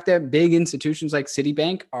cool. The fact that big institutions like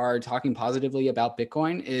Citibank are talking positively about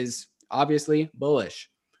Bitcoin is obviously bullish.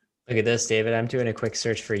 Look at this, David. I'm doing a quick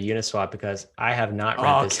search for Uniswap because I have not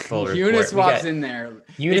read Oh, this full report. We Uniswap's got in there.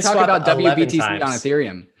 They talk Uniswap about 11 WBTC on times.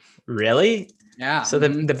 Ethereum. Really? Yeah. So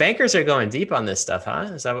the bankers are going deep on this stuff, huh?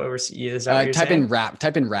 Is that what we're is that what you're Type saying? in wrap.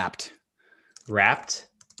 Type in wrapped. Wrapped.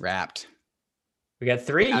 Wrapped. We got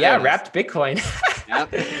 3. There Yeah, wrapped Bitcoin.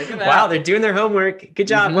 Yep. Look at that. Wow, they're doing their homework. Good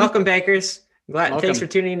job. Welcome, bankers. Welcome. Thanks for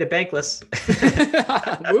tuning into Bankless.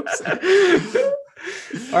 Whoops.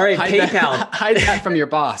 All right, PayPal. Hide that from your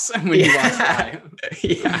boss when you walk by.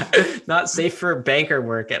 Yeah, not safe for banker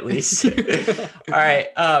work, at least. All right,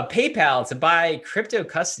 PayPal to buy crypto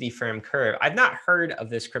custody firm Curve. I've not heard of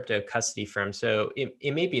this crypto custody firm, so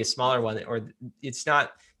it may be a smaller one, or it's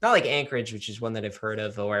not like Anchorage, which is one that I've heard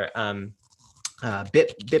of, or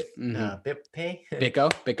BitPay,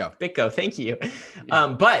 Bitco. thank you.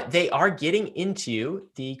 But they are getting into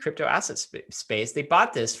the crypto asset space. They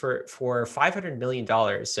bought this for $500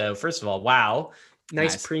 million. So first of all, wow,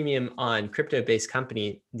 nice premium on crypto-based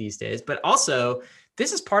company these days. But also,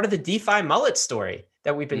 this is part of the DeFi mullet story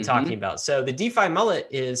that we've been talking about. So the DeFi mullet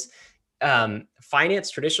is finance,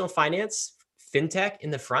 traditional finance, fintech in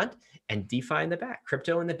the front, and DeFi in the back,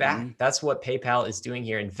 crypto in the back. That's what PayPal is doing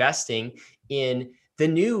here, investing in the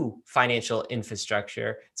new financial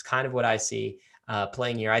infrastructure. It's kind of what I see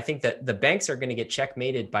playing here. I think that the banks are going to get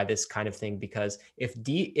checkmated by this kind of thing, because if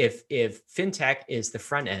fintech is the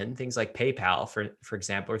front end, things like PayPal, for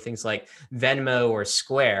example, or things like Venmo or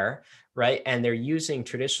Square, right, and they're using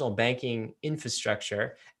traditional banking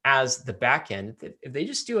infrastructure as the back end, if they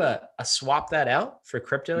just do a swap that out for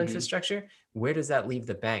crypto infrastructure, where does that leave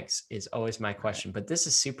the banks is always my question. But this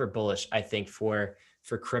is super bullish, I think, for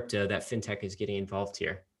crypto that fintech is getting involved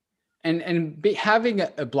here. And having a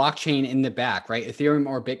blockchain in the back, right? Ethereum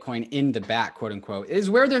or Bitcoin in the back, quote unquote, is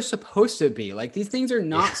where they're supposed to be. Like, these things are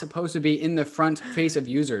not supposed to be in the front face of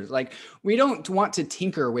users. Like, we don't want to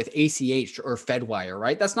tinker with ACH or Fedwire,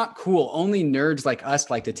 right? That's not cool. Only nerds like us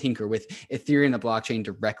like to tinker with Ethereum, the blockchain,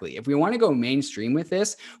 directly. If we want to go mainstream with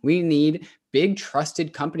this, we need big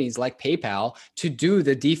trusted companies like PayPal to do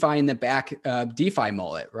the DeFi in the back DeFi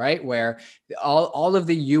mullet, right? Where all of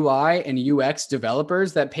the UI and UX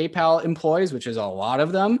developers that PayPal employs, which is a lot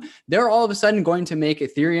of them, they're all of a sudden going to make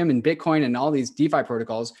Ethereum and Bitcoin and all these DeFi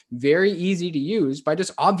protocols very easy to use by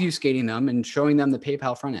just obfuscating them and showing them the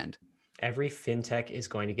PayPal front end. Every fintech is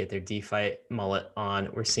going to get their DeFi mullet on.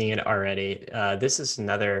 We're seeing it already. This is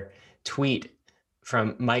another tweet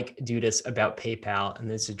from Mike Dudas about PayPal,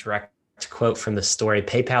 and this is a direct quote from the story.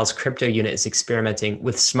 PayPal's crypto unit is experimenting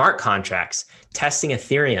with smart contracts, testing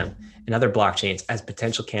Ethereum and other blockchains as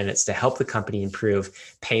potential candidates to help the company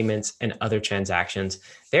improve payments and other transactions.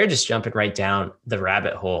 They're just jumping right down the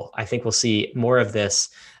rabbit hole. I think we'll see more of this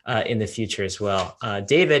in the future as well.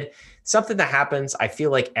 David, something that happens, I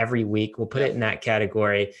feel like every week, we'll put it in that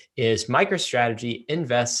category, is MicroStrategy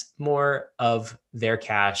invests more of their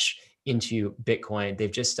cash into Bitcoin.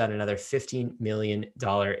 They've just done another $15 million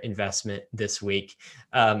investment this week.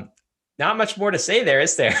 Not much more to say there,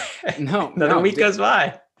 is there? No. Another week goes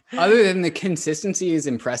by. Other than the consistency is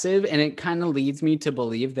impressive, and it kind of leads me to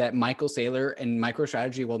believe that Michael Saylor and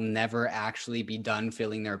MicroStrategy will never actually be done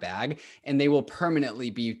filling their bag, and they will permanently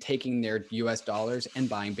be taking their US dollars and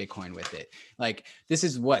buying Bitcoin with it. Like, this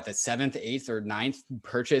is what, the 7th, 8th, or 9th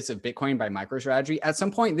purchase of Bitcoin by MicroStrategy. At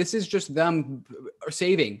some point, this is just them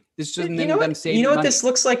saving. This is just them saving. You know what money. this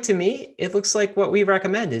looks like to me? It looks like what we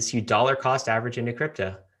recommend is you dollar cost average into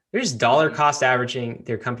crypto. They're just dollar cost averaging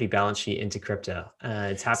their company balance sheet into crypto.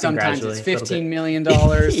 It's happening gradually. Sometimes it's $15 million.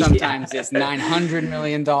 Sometimes it's $900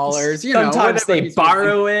 million. Sometimes they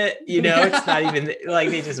borrow it. It's not even like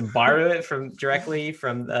they just borrow it directly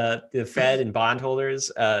from the Fed and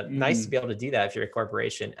bondholders. Nice to be able to do that if you're a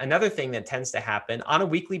corporation. Another thing that tends to happen on a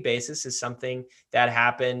weekly basis is something that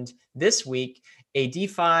happened this week. A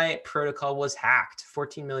DeFi protocol was hacked.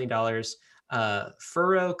 $14 million.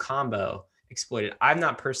 Furrow Combo exploited.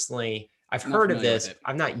 I've heard of this.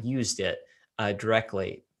 I've not used it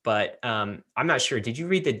directly, but I'm not sure. Did you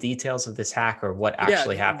read the details of this hack or what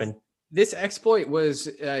actually happened? This exploit was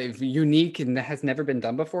unique and has never been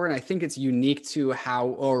done before. And I think it's unique to how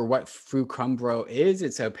or what Frucrumbro is.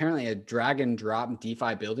 It's apparently a drag and drop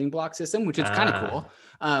DeFi building block system, which is kind of cool.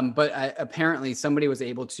 But apparently somebody was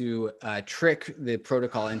able to trick the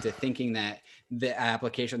protocol into thinking that the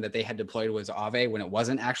application that they had deployed was Aave when it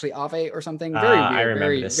wasn't actually Aave or something. Very weird, I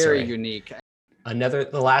remember this very story. unique. The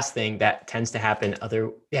last thing that tends to happen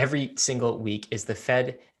every single week is the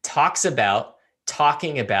Fed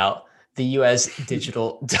talking about the US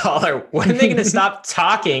digital dollar. When are they going to stop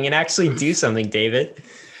talking and actually do something, David?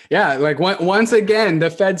 Yeah, like once again, the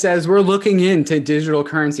Fed says we're looking into digital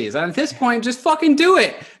currencies. And at this point, just fucking do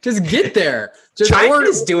it. Just get there.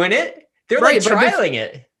 China's doing it. They're right, like trialing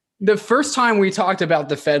it. The first time we talked about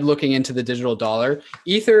the Fed looking into the digital dollar,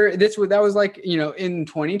 Ether, that was like, in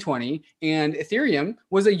 2020, and Ethereum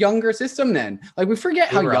was a younger system then. Like we forget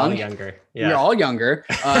how young. All younger. Yeah. We're all younger.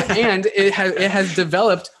 And it has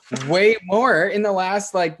developed way more in the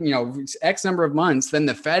last X number of months than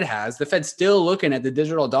the Fed has. The Fed's still looking at the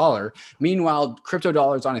digital dollar. Meanwhile, crypto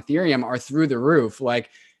dollars on Ethereum are through the roof.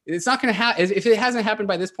 Like it's not going to happen. If it hasn't happened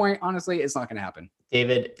by this point, honestly, it's not going to happen.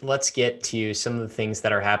 David, let's get to some of the things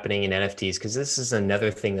that are happening in NFTs, because this is another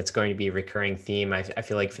thing that's going to be a recurring theme, I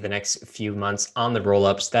feel like, for the next few months on the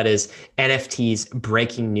roll-ups. That is NFTs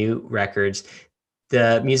breaking new records.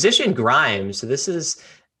 The musician Grimes, so this is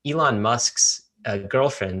Elon Musk's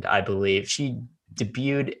girlfriend, I believe. She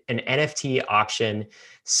debuted an NFT auction,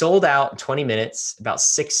 sold out in 20 minutes, about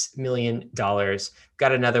 $6 million.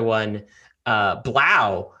 Got another one.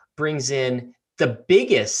 Blau brings in the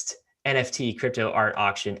biggest NFT crypto art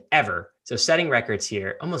auction ever. So setting records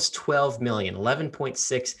here, almost 12 million,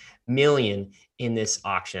 11.6 million in this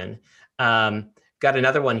auction. Got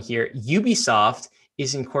another one here. Ubisoft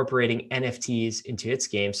is incorporating NFTs into its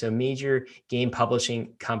game. So major game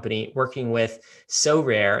publishing company working with So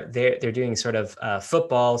Rare. They're doing sort of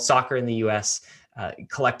football, soccer in the US,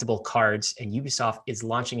 collectible cards, and Ubisoft is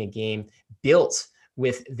launching a game built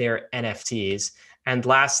with their NFTs. And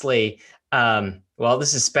lastly,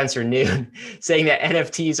 this is Spencer Noon saying that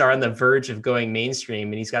NFTs are on the verge of going mainstream,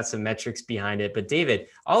 and he's got some metrics behind it. But David,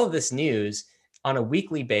 all of this news on a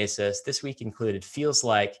weekly basis, this week included, feels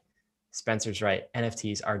like Spencer's right.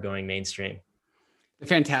 NFTs are going mainstream. The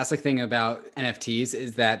fantastic thing about NFTs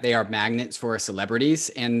is that they are magnets for celebrities,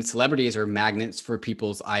 and celebrities are magnets for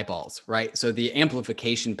people's eyeballs, right? So the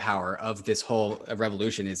amplification power of this whole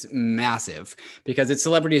revolution is massive because it's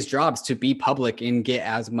celebrities' jobs to be public and get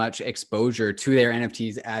as much exposure to their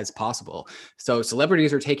NFTs as possible. So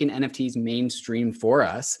celebrities are taking NFTs mainstream for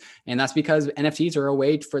us, and that's because NFTs are a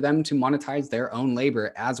way for them to monetize their own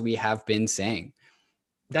labor, as we have been saying.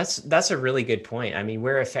 That's a really good point. I mean,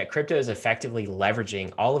 crypto is effectively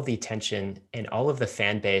leveraging all of the attention and all of the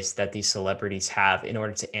fan base that these celebrities have in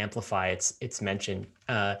order to amplify its mention,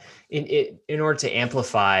 in order to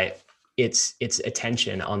amplify its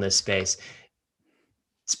attention on this space.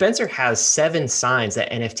 Spencer has 7 signs that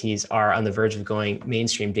NFTs are on the verge of going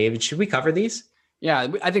mainstream. David, should we cover these?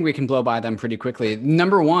 Yeah, I think we can blow by them pretty quickly.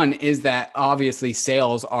 Number one is that obviously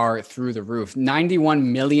sales are through the roof. $91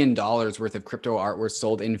 million worth of crypto art were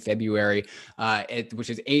sold in February,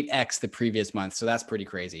 which is 8x the previous month. So that's pretty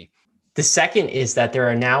crazy. The second is that there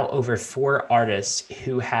are now over 4 artists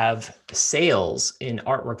who have sales in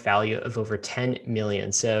artwork value of over 10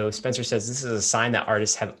 million. So Spencer says this is a sign that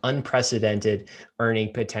artists have unprecedented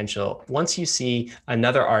earning potential. Once you see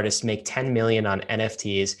another artist make 10 million on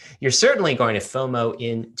NFTs, you're certainly going to FOMO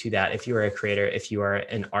into that if you are a creator, if you are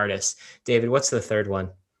an artist. David, what's the third one?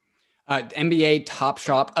 NBA Top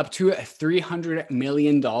Shop up to $300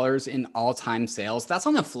 million in all-time sales. That's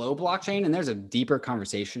on the Flow blockchain, and there's a deeper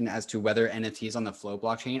conversation as to whether NFTs on the Flow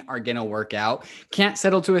blockchain are going to work out. Can't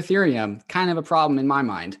settle to Ethereum, kind of a problem in my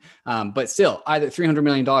mind. But still, either $300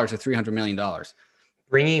 million or $300 million.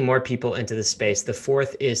 Bringing more people into the space. The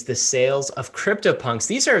fourth is the sales of CryptoPunks.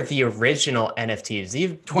 These are the original NFTs.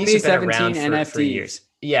 These have been around for years.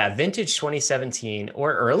 Yeah, vintage 2017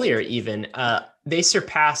 or earlier even. They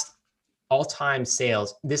surpassed all-time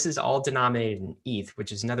sales. This is all denominated in ETH,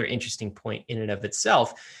 which is another interesting point in and of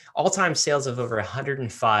itself. All-time sales of over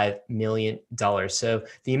 $105 million. So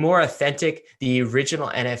the more authentic, the original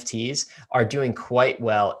NFTs are doing quite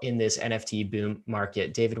well in this NFT boom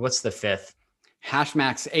market. David, what's the fifth?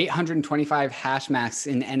 Hashmax, 825 Hashmax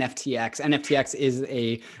in NFTX. NFTX is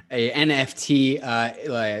a NFT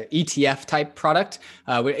ETF type product,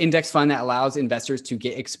 with index fund that allows investors to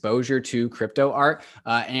get exposure to crypto art.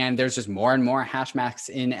 And there's just more and more Hashmax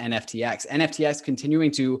in NFTX. NFTX continuing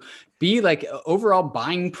to be like overall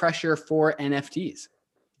buying pressure for NFTs.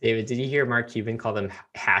 David, did you hear Mark Cuban call them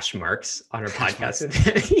hash marks on our podcast?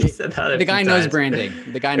 He said that The guy knows branding.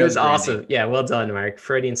 The guy knows branding. Awesome. Yeah, well done, Mark.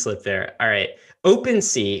 Freudian slip there. All right.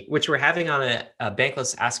 OpenSea, which we're having on a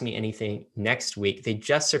Bankless Ask Me Anything next week, they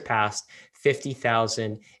just surpassed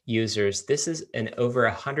 50,000 users. This is an over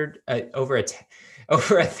 1,000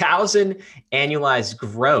 annualized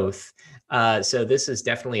growth. So this is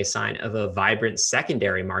definitely a sign of a vibrant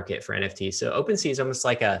secondary market for NFTs. So OpenSea is almost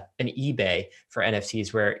like an eBay for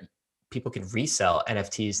NFTs where people can resell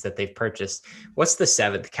NFTs that they've purchased. What's the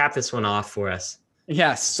seventh? Cap this one off for us.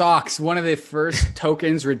 Yeah, socks, one of the first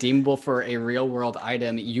tokens redeemable for a real world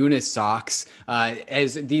item, Unisocks.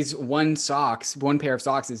 As these one pair of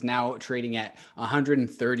socks is now trading at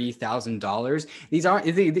 $130,000. These are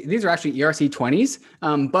actually ERC20s,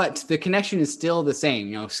 but the connection is still the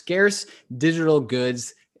same. Scarce digital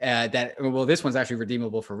goods. This one's actually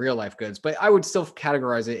redeemable for real life goods, but I would still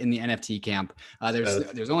categorize it in the NFT camp.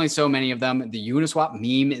 There's only so many of them. The Uniswap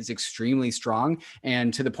meme is extremely strong,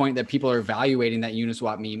 and to the point that people are evaluating that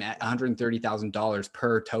Uniswap meme at $130,000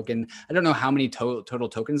 per token. I don't know how many total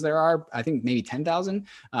tokens there are. I think maybe 10,000.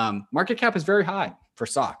 Market cap is very high for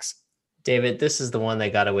socks. David, this is the one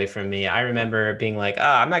that got away from me. I remember being like,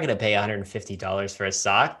 I'm not going to pay $150 for a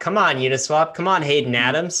sock. Come on, Uniswap. Come on, Hayden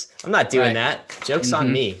Adams. I'm not doing that. Joke's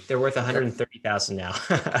on me. They're worth $130,000 now.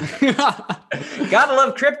 Gotta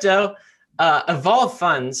love crypto. Evolve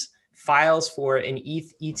Funds files for an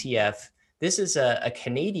ETH ETF. This is a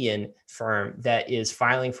Canadian firm that is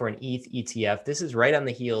filing for an ETH ETF. This is right on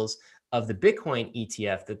the heels of the Bitcoin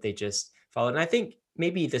ETF that they just followed. And I think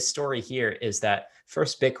maybe the story here is that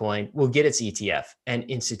first Bitcoin will get its ETF and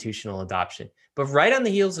institutional adoption. But right on the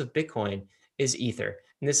heels of Bitcoin is Ether.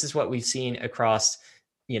 And this is what we've seen across,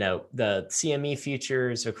 the CME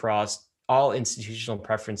futures, across all institutional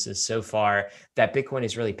preferences so far, that Bitcoin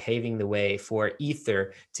is really paving the way for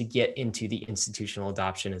Ether to get into the institutional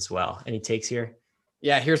adoption as well. Any takes here?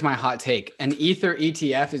 Yeah, here's my hot take. An Ether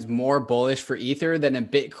ETF is more bullish for Ether than a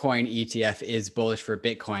Bitcoin ETF is bullish for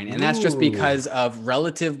Bitcoin. And that's just because of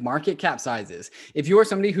relative market cap sizes. If you are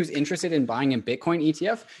somebody who's interested in buying a Bitcoin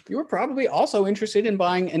ETF, you are probably also interested in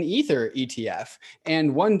buying an Ether ETF.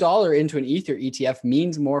 And $1 into an Ether ETF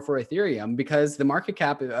means more for Ethereum because the market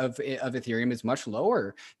cap of Ethereum is much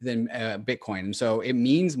lower than Bitcoin. And so it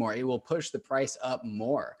means more. It will push the price up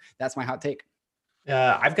more. That's my hot take.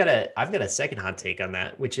 I've got a second hot take on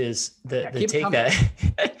that, which is the take that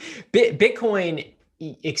Bitcoin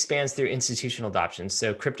expands through institutional adoption.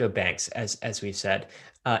 So crypto banks, as we've said,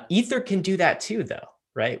 Ether can do that too, though,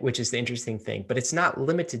 right? Which is the interesting thing, but it's not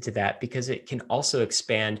limited to that because it can also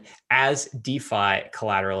expand as DeFi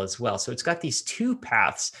collateral as well. So it's got these two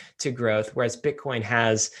paths to growth, whereas Bitcoin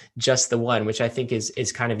has just the one, which I think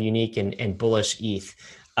is kind of unique and bullish ETH.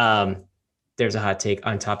 There's a hot take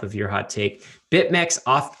on top of your hot take. BitMEX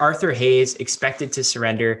Arthur Hayes expected to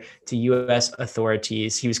surrender to U.S.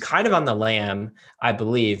 authorities. He was kind of on the lam, I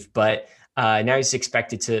believe, but now he's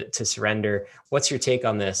expected to surrender. What's your take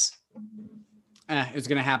on this? It was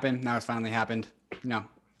going to happen. Now it's finally happened. No.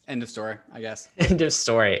 End of story, I guess. End of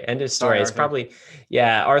story. Sorry, it's probably,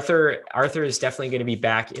 yeah, Arthur is definitely going to be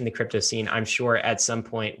back in the crypto scene. I'm sure at some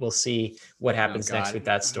point we'll see what happens next with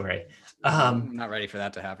that story. I'm not ready for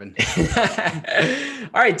that to happen.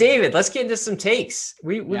 All right, David, let's get into some takes.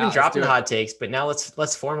 We've been dropping the hot takes, but now let's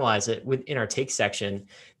formalize it within our take section.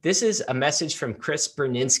 This is a message from Chris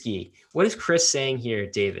Berninski. What is Chris saying here,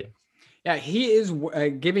 David? Yeah, he is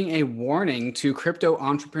giving a warning to crypto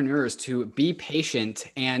entrepreneurs to be patient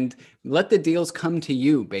and let the deals come to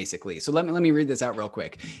you, basically. So let me read this out real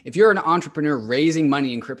quick. If you're an entrepreneur raising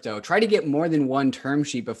money in crypto, try to get more than one term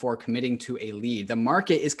sheet before committing to a lead. The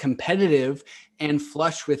market is competitive and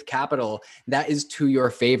flush with capital that is to your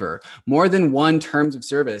favor. More than one terms of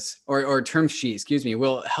service or term sheet,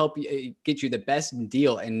 will help you get you the best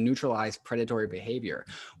deal and neutralize predatory behavior.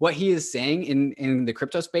 What he is saying in the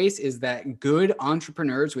crypto space is that good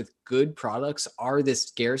entrepreneurs with good products are the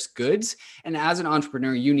scarce goods. And as an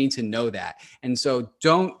entrepreneur, you need to know that. And so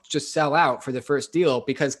don't just sell out for the first deal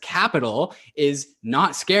because capital is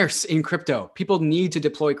not scarce in crypto. People need to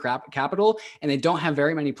deploy capital and they don't have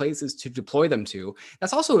very many places to deploy them to.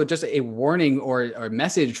 That's also just a warning or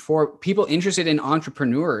message for people interested in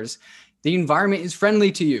entrepreneurs. The environment is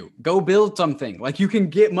friendly to you. Go build something. Like you can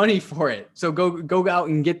get money for it. So go out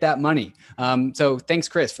and get that money. So thanks,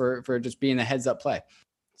 Chris, for just being a heads up play.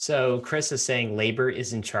 So Chris is saying labor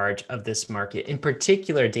is in charge of this market. In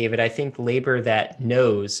particular, David, I think labor that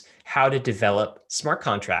knows how to develop smart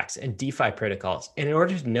contracts and DeFi protocols. And in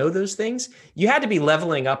order to know those things, you had to be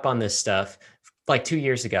leveling up on this stuff like 2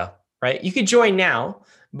 years ago, right? You could join now,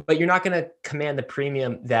 but you're not going to command the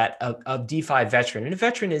premium that a DeFi veteran, and a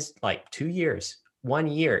veteran is like 2 years, 1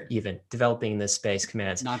 year even developing this space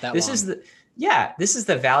commands. Not that This long. is the Yeah, this is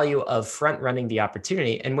the value of front running the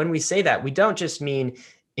opportunity. And when we say that, we don't just mean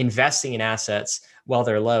investing in assets while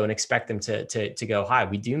they're low and expect them to go high.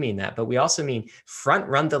 We do mean that, but we also mean front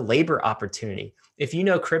run the labor opportunity. If you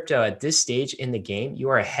know crypto at this stage in the game, you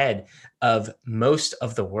are ahead of most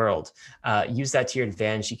of the world. Use that to your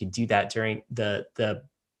advantage. You can do that during the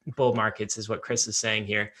bull markets, is what Chris is saying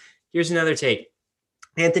here. Here's another take.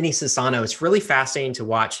 Anthony Sassano. It's really fascinating to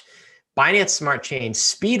watch Binance Smart Chain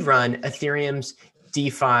speed run Ethereum's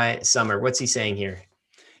DeFi summer. What's he saying here?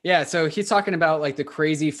 Yeah, so he's talking about like the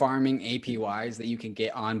crazy farming APYs that you can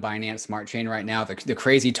get on Binance Smart Chain right now, the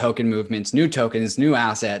crazy token movements, new tokens, new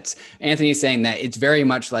assets. Anthony's saying that it's very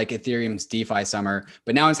much like Ethereum's DeFi summer,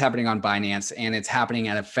 but now it's happening on Binance and it's happening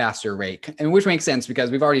at a faster rate, and which makes sense because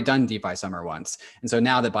we've already done DeFi summer once. And so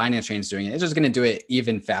now that Binance Chain is doing it, it's just going to do it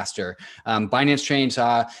even faster. Binance Chain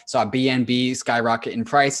saw BNB skyrocket in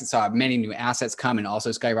price. It saw many new assets come and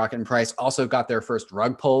also skyrocket in price. Also got their first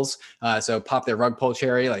rug pulls. So pop their rug pull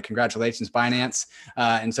cherry. Like, congratulations, Binance.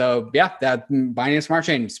 And so, yeah, that Binance Smart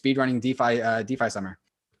Chain speedrunning DeFi summer.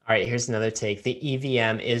 All right, here's another take. The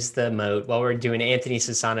EVM is the moat. While we're doing Anthony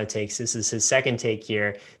Sassano takes, this is his second take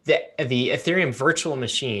here. The Ethereum virtual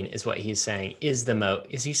machine is what he's saying is the moat.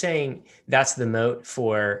 Is he saying that's the moat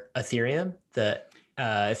for Ethereum, the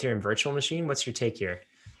Ethereum virtual machine? What's your take here?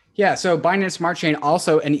 Yeah, so Binance Smart Chain,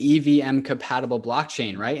 also an EVM compatible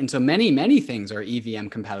blockchain, right? And so many things are EVM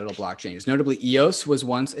compatible blockchains. Notably, EOS was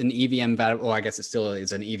once an EVM, well, I guess it still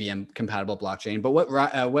is an EVM compatible blockchain. But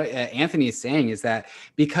what Anthony is saying is that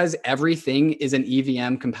because everything is an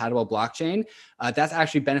EVM compatible blockchain, that's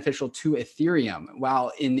actually beneficial to Ethereum.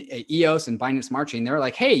 While in EOS and Binance Smart Chain, they're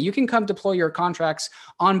like, hey, you can come deploy your contracts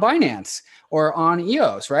on Binance or on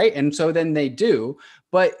EOS, right? And so then they do.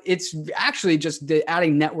 But it's actually just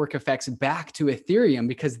adding network effects back to Ethereum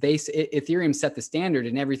because Ethereum set the standard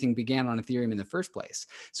and everything began on Ethereum in the first place.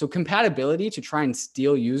 So compatibility to try and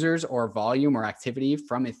steal users or volume or activity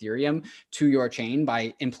from Ethereum to your chain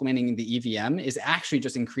by implementing the EVM is actually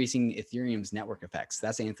just increasing Ethereum's network effects.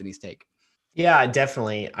 That's Anthony's take. Yeah,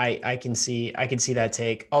 definitely. I can see that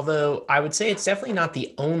take. Although I would say it's definitely not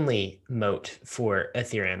the only moat for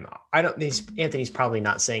Ethereum. Anthony's probably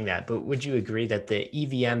not saying that, but would you agree that the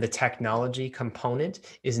EVM, the technology component,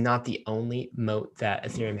 is not the only moat that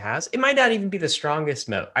Ethereum has? It might not even be the strongest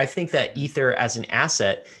moat. I think that Ether as an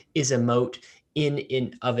asset is a moat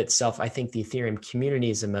in of itself. I think the Ethereum community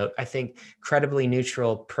is a moat. I think credibly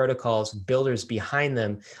neutral protocols, builders behind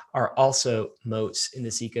them are also moats in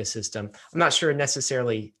this ecosystem. I'm not sure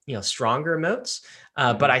necessarily, stronger moats,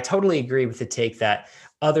 but I totally agree with the take that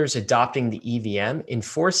others adopting the EVM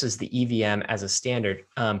enforces the EVM as a standard.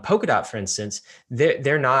 Polkadot, for instance,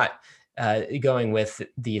 they're not going with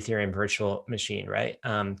the Ethereum virtual machine, right?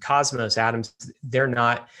 Cosmos, Atoms, they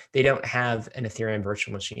don't have an Ethereum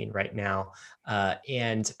virtual machine right now.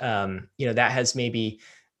 And that has maybe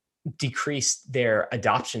decreased their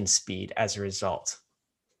adoption speed as a result.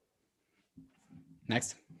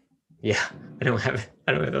 Next. Yeah, I don't have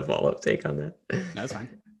a follow-up take on that. That's fine.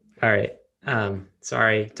 All right.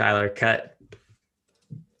 Sorry, Tyler, cut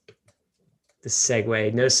the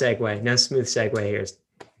segue. No smooth segue here.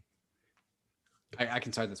 I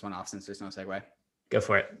can start this one off since there's no segue. Go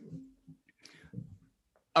for it.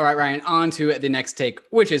 All right, Ryan, on to the next take,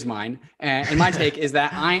 which is mine. And my take is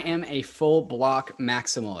that I am a full block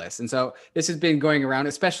maximalist. And so this has been going around,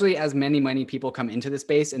 especially as many people come into the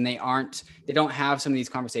space and they don't have some of these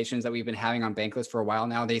conversations that we've been having on Bankless for a while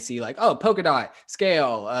now. They see like, oh, Polkadot,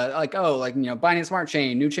 scale, Binance Smart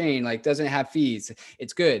Chain, new chain, like doesn't have fees.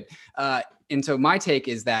 It's good. And so my take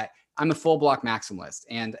is that I'm a full block maximalist.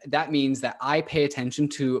 And that means that I pay attention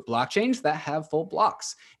to blockchains that have full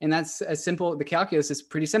blocks. And that's as simple. The calculus is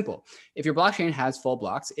pretty simple. If your blockchain has full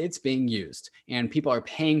blocks, it's being used and people are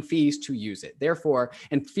paying fees to use it. Therefore,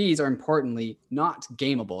 and fees are importantly not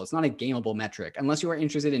gameable. It's not a gameable metric. Unless you are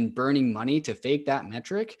interested in burning money to fake that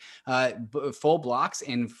metric, full blocks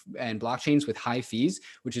and blockchains with high fees,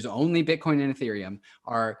 which is only Bitcoin and Ethereum,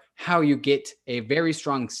 are how you get a very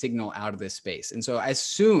strong signal out of this space. And so as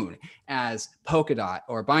soon as Polkadot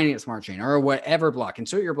or Binance Smart Chain or whatever block,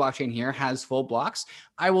 insert your blockchain here, has full blocks,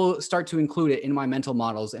 I will start to include it in my mental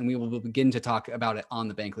models and we will begin to talk about it on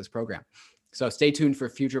the Bankless program. So stay tuned for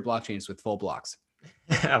future blockchains with full blocks.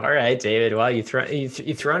 All right, David. Well, you've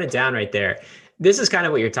thrown it down right there. This is kind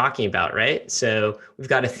of what you're talking about, right? So we've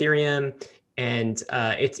got Ethereum and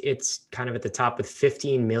it's kind of at the top with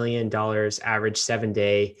 $15 million average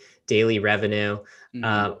 7-day daily revenue.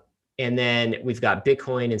 Mm-hmm. And then we've got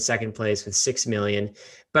Bitcoin in second place with 6 million.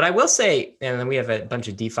 But I will say, and then we have a bunch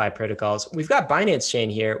of DeFi protocols. We've got Binance Chain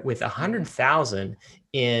here with 100,000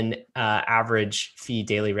 in average fee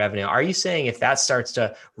daily revenue. Are you saying if that starts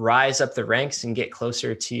to rise up the ranks and get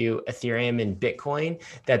closer to Ethereum and Bitcoin,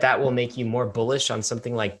 that will make you more bullish on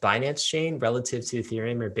something like Binance Chain relative to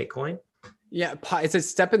Ethereum or Bitcoin? Yeah, it's a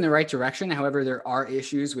step in the right direction. However, there are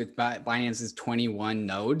issues with Binance's 21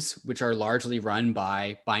 nodes, which are largely run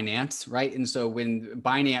by Binance, right? And so when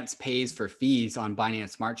Binance pays for fees on Binance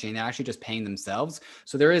Smart Chain, they're actually just paying themselves.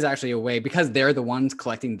 So there is actually a way, because they're the ones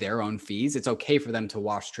collecting their own fees, it's okay for them to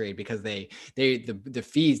wash trade because the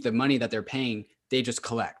fees, the money that they're paying, they just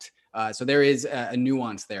collect. So there is a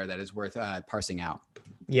nuance there that is worth parsing out.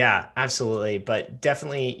 Yeah, absolutely. But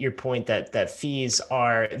definitely your point that fees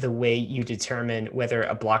are the way you determine whether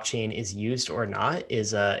a blockchain is used or not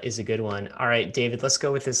is a good one. All right, David, let's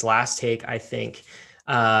go with this last take. I think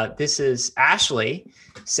this is Ashley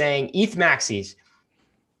saying ETH maxis,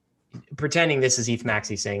 pretending this is ETH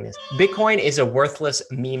maxi saying this. Bitcoin is a worthless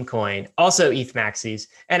meme coin. Also ETH maxis,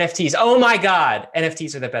 NFTs. Oh my God,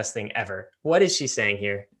 NFTs are the best thing ever. What is she saying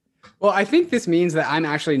here? Well, I think this means that I'm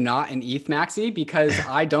actually not an ETH maxi because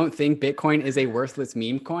I don't think Bitcoin is a worthless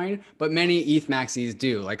meme coin, but many ETH maxis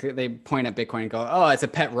do. Like they point at Bitcoin and go, "Oh, it's a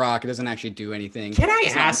pet rock. It doesn't actually do anything." Can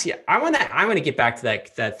I ask you? I want to get back to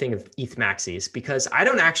that thing of ETH maxis because I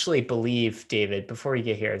don't actually believe, David. Before you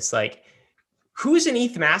get here, it's like, who's an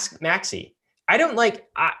ETH maxi? I don't like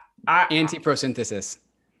anti-prosynthesis.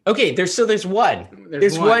 Okay, there's one.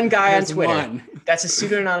 There's one guy on Twitter. That's a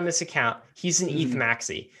pseudonymous account. He's an ETH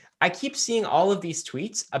maxi. I keep seeing all of these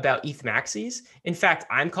tweets about ETH maxis. In fact,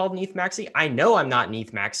 I'm called an ETH maxi. I know I'm not an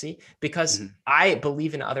ETH maxi because I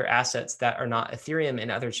believe in other assets that are not Ethereum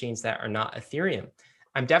and other chains that are not Ethereum.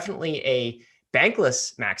 I'm definitely a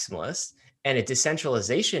bankless maximalist and a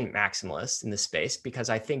decentralization maximalist in the space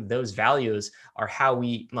because I think those values are how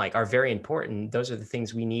we are very important. Those are the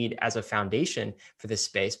things we need as a foundation for this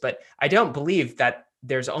space. But I don't believe that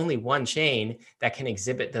there's only one chain that can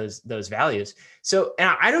exhibit those values. So,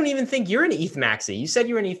 and I don't even think you're an ETH maxi. You said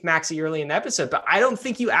you were an ETH maxi early in the episode, but I don't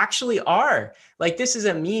think you actually are. Like, this is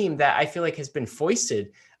a meme that I feel like has been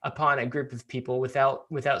foisted upon a group of people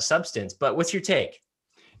without substance. But what's your take?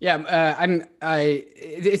 Yeah,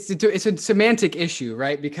 it's a semantic issue,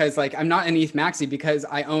 right? Because I'm not an ETH maxi because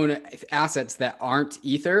I own assets that aren't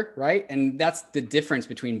Ether, right? And that's the difference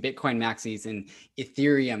between Bitcoin maxis and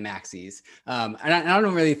Ethereum maxis. And I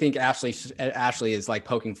don't really think Ashley is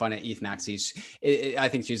poking fun at ETH maxis. I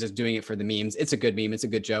think she's just doing it for the memes. It's a good meme. It's a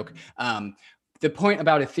good joke. The point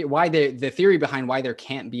about the theory behind why there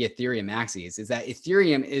can't be Ethereum maxis is that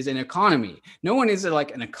Ethereum is an economy. No one is an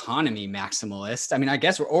economy maximalist. I mean, I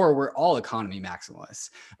guess we're all economy maximalists.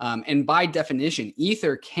 And by definition,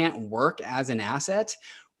 Ether can't work as an asset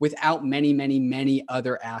without many, many, many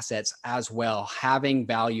other assets as well having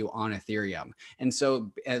value on Ethereum. And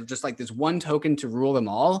so just like this one token to rule them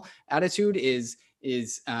all attitude is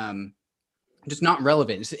just not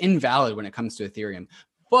relevant. It's invalid when it comes to Ethereum.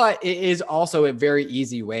 But it is also a very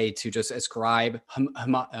easy way to just ascribe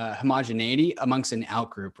homogeneity amongst an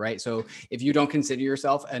outgroup, right? So if you don't consider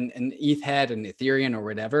yourself an ETH head, an Ethereum or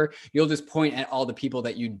whatever, you'll just point at all the people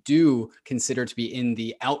that you do consider to be in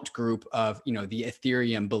the outgroup of, the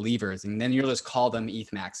Ethereum believers. And then you'll just call them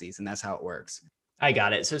ETH maxis. And that's how it works. I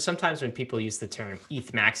got it. So sometimes when people use the term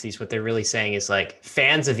ETH maxis, what they're really saying is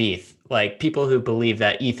fans of ETH, people who believe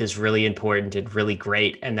that ETH is really important and really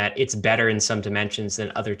great and that it's better in some dimensions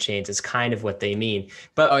than other chains is kind of what they mean.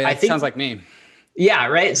 But I think sounds like me. Yeah,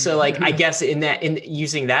 right. So I guess in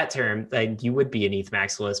using that term, you would be an ETH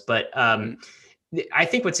maximalist. But I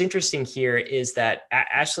think what's interesting here is that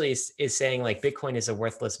Ashley is saying Bitcoin is a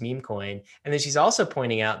worthless meme coin. And then she's also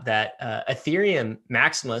pointing out that Ethereum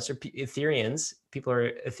maximalists or Ethereans, people who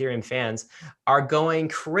are Ethereum fans, are going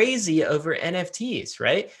crazy over NFTs,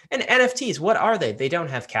 right? And NFTs, what are they? They don't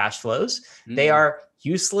have cash flows. They are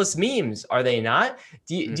useless memes, are they not?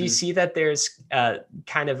 Do you see that there's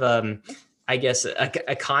kind of I guess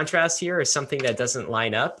a contrast here or something that doesn't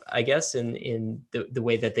line up, I guess, in the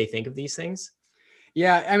way that they think of these things?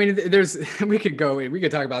 Yeah, I mean, we could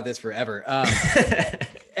talk about this forever.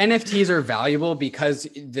 NFTs are valuable because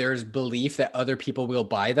there's belief that other people will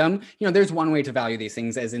buy them. There's one way to value these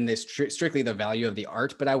things as in this strictly the value of the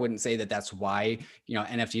art, but I wouldn't say that that's why,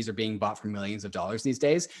 NFTs are being bought for millions of dollars these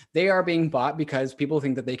days. They are being bought because people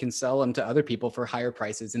think that they can sell them to other people for higher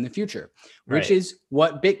prices in the future, which is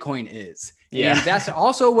what Bitcoin is. Yeah. And that's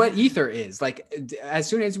also what Ether is. Like, as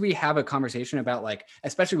soon as we have a conversation about, like,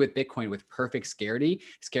 especially with Bitcoin, with perfect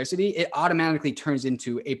scarcity, it automatically turns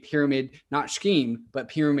into a pyramid, not scheme, but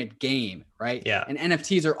pyramid game, right? Yeah. And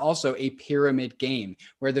NFTs are also a pyramid game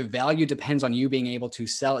where the value depends on you being able to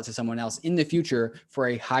sell it to someone else in the future for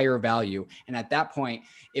a higher value. And at that point,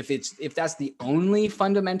 if that's the only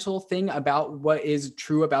fundamental thing about what is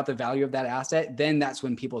true about the value of that asset, then that's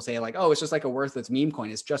when people say, like, oh, it's just like a worthless meme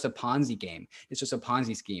coin. It's just a Ponzi game. It's just a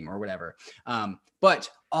Ponzi scheme or whatever. But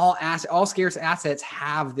all scarce assets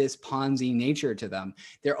have this Ponzi nature to them.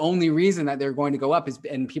 Their only reason that they're going to go up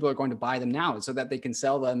and people are going to buy them now so that they can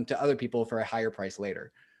sell them to other people for a higher price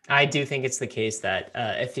later. I do think it's the case that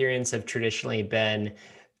Ethereans have traditionally been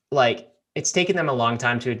like, it's taken them a long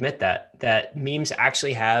time to admit that memes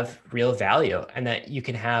actually have real value, and that you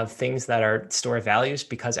can have things that are store of values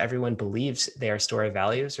because everyone believes they are store of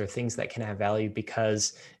values, or things that can have value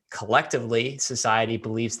because collectively society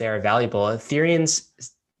believes they are valuable. Ethereans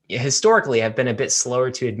historically have been a bit slower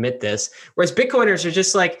to admit this, whereas Bitcoiners are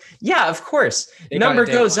just like, yeah, of course, number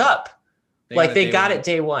goes up. They got it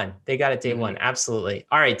day one. They got it day one. Absolutely.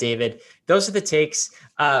 All right, David, those are the takes.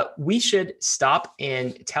 We should stop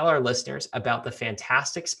and tell our listeners about the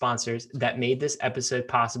fantastic sponsors that made this episode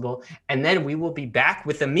possible. And then we will be back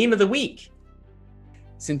with the meme of the week.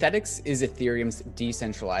 Synthetix is Ethereum's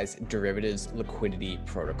decentralized derivatives liquidity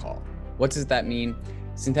protocol. What does that mean?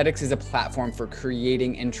 Synthetix is a platform for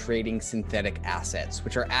creating and trading synthetic assets,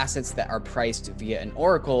 which are assets that are priced via an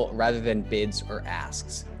oracle rather than bids or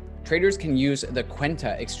asks. Traders can use the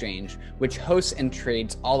Quenta exchange, which hosts and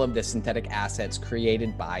trades all of the synthetic assets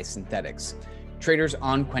created by Synthetix. Traders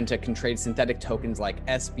on Quenta can trade synthetic tokens like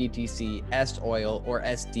SBTC, SOil, or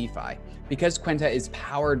SDeFi. Because Quenta is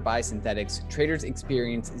powered by Synthetix, traders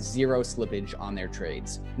experience zero slippage on their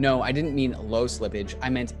trades. No, I didn't mean low slippage, I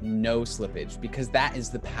meant no slippage, because that is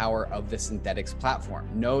the power of the Synthetix platform.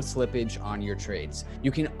 No slippage on your trades. You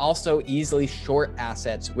can also easily short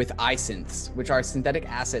assets with iSynths, which are synthetic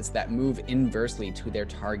assets that move inversely to their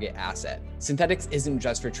target asset. Synthetix isn't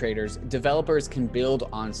just for traders. Developers can build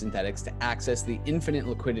on Synthetix to access the infinite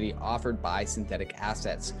liquidity offered by synthetic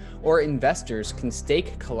assets, or investors can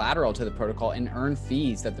stake collateral to the protocol and earn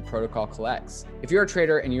fees that the protocol collects. If you're a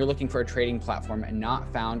trader and you're looking for a trading platform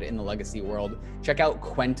not found in the legacy world, check out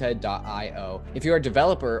Quenta.io. If you're a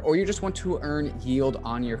developer or you just want to earn yield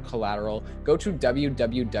on your collateral, go to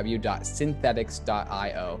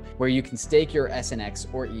www.synthetix.io, where you can stake your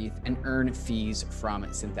SNX or ETH and earn fees from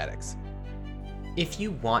Synthetix. If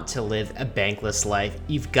you want to live a bankless life,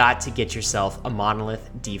 you've got to get yourself a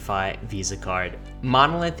Monolith DeFi Visa card.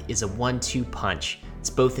 Monolith is a 1-2 punch. It's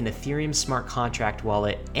both an Ethereum smart contract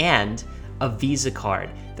wallet and a Visa card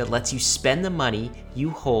that lets you spend the money you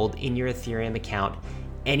hold in your Ethereum account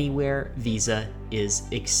anywhere Visa is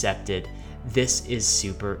accepted. This is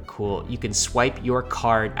super cool. You can swipe your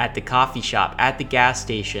card at the coffee shop, at the gas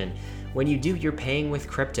station. When you do, you're paying with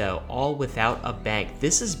crypto, all without a bank.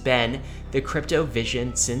 This has been the crypto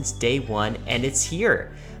vision since day one, and it's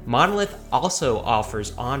here. Monolith also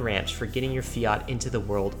offers on-ramps for getting your fiat into the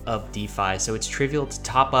world of DeFi, so it's trivial to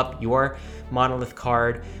top up your Monolith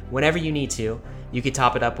card whenever you need to. You can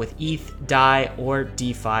top it up with ETH, DAI, or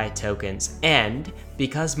DeFi tokens. And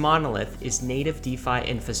because Monolith is native DeFi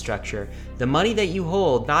infrastructure, the money that you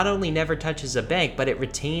hold not only never touches a bank, but it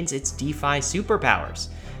retains its DeFi superpowers.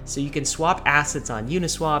 So you can swap assets on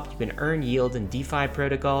Uniswap, you can earn yield in DeFi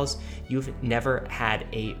protocols. You've never had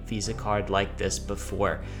a Visa card like this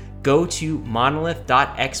before. Go to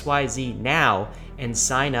monolith.xyz now and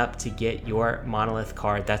sign up to get your Monolith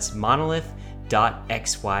card. That's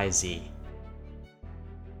monolith.xyz.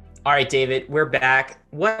 All right, David, we're back.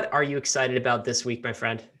 What are you excited about this week, my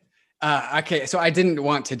friend? Okay, so I didn't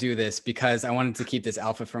want to do this because I wanted to keep this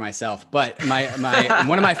alpha for myself. But my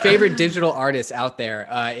one of my favorite digital artists out there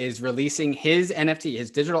is releasing his NFT, his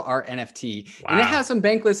digital art NFT, and it has some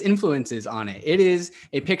bankless influences on it. It is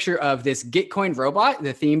a picture of this Gitcoin robot,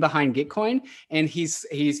 the theme behind Gitcoin, and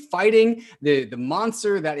he's fighting the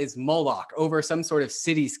monster that is Moloch over some sort of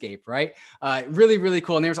cityscape, right? Really, really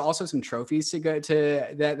cool. And there's also some trophies to go to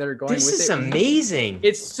that are going with it. This is amazing.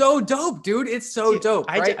 It's so dope, dude. It's so dope,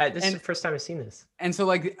 right? This is the first time I've seen this. And so,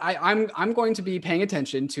 like, I'm going to be paying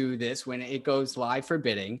attention to this when it goes live for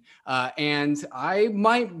bidding. And this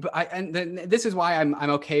is why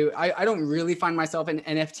I'm okay. I don't really find myself an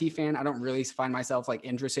NFT fan. I don't really find myself like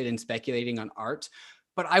interested in speculating on art.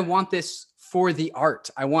 but I want this for the art.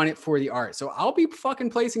 I want it for the art. So I'll be fucking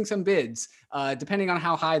placing some bids, depending on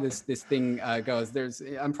how high this thing goes.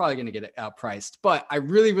 I'm probably going to get it outpriced, but I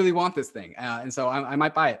really, really want this thing. And so I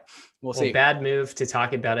might buy it. We'll see. Bad move to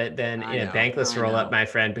talk about it then in a bankless roll up, my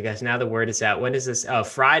friend, because now the word is out. When is this? Oh,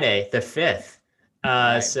 Friday, the 5th.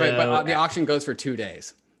 Right. But the auction goes for 2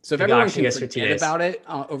 days. So if everyone can forget about it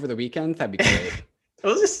over the weekend, that'd be great.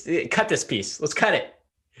 Let's just cut this piece. Let's cut it.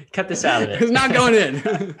 Cut this out of it. It's not going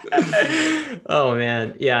in. Oh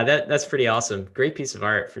man. Yeah, that's pretty awesome. Great piece of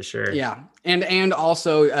art for sure. Yeah. And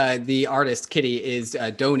also the artist Kitty is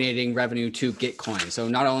donating revenue to Gitcoin. So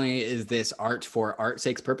not only is this art for art's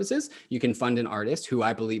sake purposes, you can fund an artist who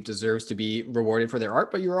I believe deserves to be rewarded for their art,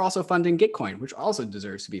 but you're also funding Gitcoin, which also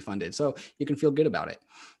deserves to be funded. So you can feel good about it.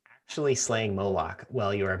 Actually slaying Moloch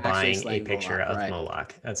while you are buying a picture of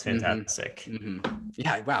Moloch. That's fantastic.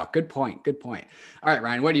 Yeah. Wow. Good point. Good point. All right,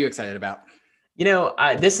 Ryan, what are you excited about?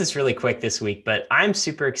 This is really quick this week, but I'm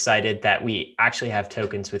super excited that we actually have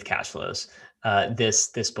tokens with cash flows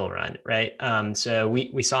this bull run, right? So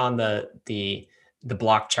we saw on the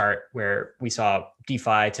block chart where we saw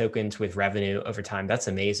DeFi tokens with revenue over time. That's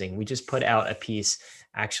amazing. We just put out a piece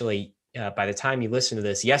actually. By the time you listen to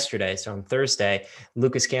this yesterday, so on Thursday,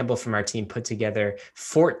 Lucas Campbell from our team put together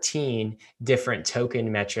 14 different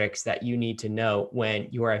token metrics that you need to know when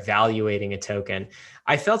you are evaluating a token.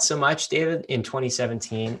 I felt so much, David, in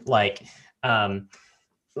 2017, like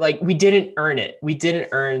we didn't earn it. We didn't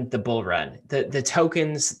earn the bull run. The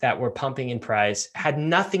tokens that were pumping in price had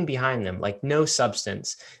nothing behind them, like no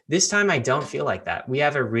substance. This time, I don't feel like that. We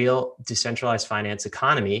have a real decentralized finance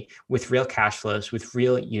economy with real cash flows, with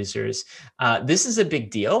real users. This is a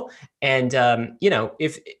big deal. And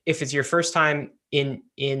if it's your first time in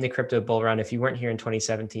the crypto bull run, if you weren't here in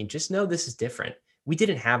 2017, just know this is different. We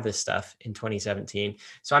didn't have this stuff in 2017.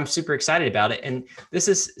 So I'm super excited about it. And this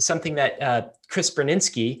is something that Chris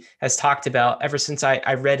Berninski has talked about ever since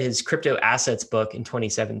I read his crypto assets book in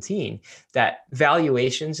 2017, that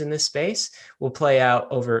valuations in this space will play out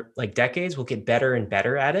over like decades. We'll get better and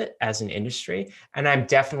better at it as an industry. And I'm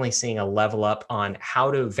definitely seeing a level up on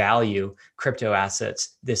how to value crypto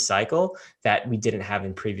assets this cycle that we didn't have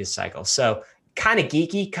in previous cycles. So kind of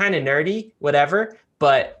geeky, kind of nerdy, whatever.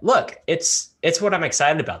 But look, it's what I'm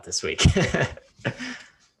excited about this week.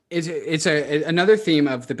 It's another theme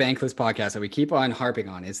of the Bankless podcast that we keep on harping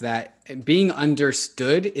on is that being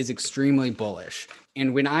understood is extremely bullish.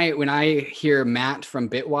 And when I hear Matt from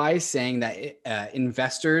Bitwise saying that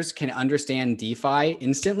investors can understand DeFi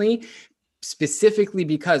instantly, specifically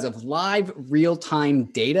because of live real-time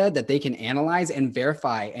data that they can analyze and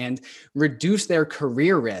verify and reduce their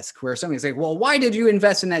career risk, where somebody's like, well, why did you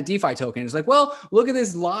invest in that DeFi token? It's like, well, look at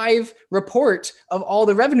this live report of all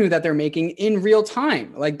the revenue that they're making in real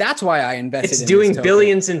time. Like, that's why I invested. It's doing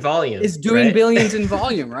billions in volume. It's doing billions in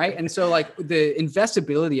volume, right? And so like the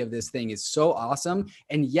investability of this thing is so awesome.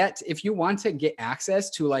 And yet if you want to get access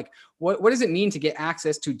to like, what does it mean to get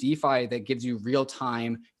access to DeFi that gives you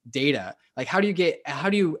real-time data? Like, how do you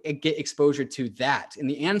get exposure to that? And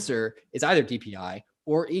the answer is either DPI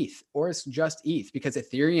or ETH, or it's just ETH, because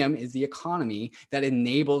Ethereum is the economy that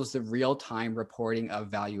enables the real-time reporting of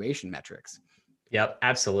valuation metrics. Yep,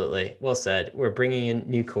 absolutely. Well said. We're bringing in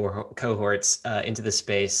new cohorts into the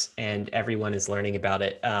space, and everyone is learning about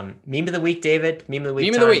it. Meme of the week, David. Meme of the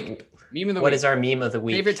week. Meme of the week. Meme of the week. What is our meme of the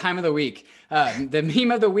week? Favorite time of the week. The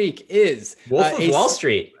meme of the week is Wolf of Wall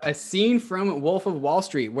Street. A scene from Wolf of Wall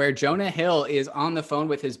Street where Jonah Hill is on the phone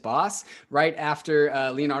with his boss right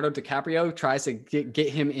after Leonardo DiCaprio tries to get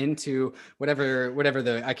him into whatever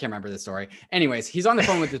I can't remember the story. Anyways, he's on the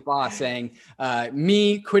phone with his boss saying,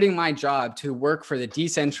 me quitting my job to work for the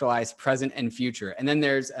decentralized present and future. And then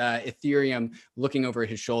there's Ethereum looking over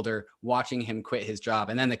his shoulder, watching him quit his job.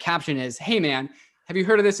 And then the caption is, hey man, have you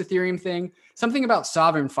heard of this Ethereum thing? Something about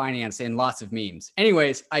sovereign finance and lots of memes.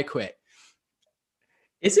 Anyways, I quit.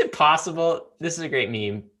 Is it possible? This is a great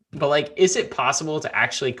meme, but like, is it possible to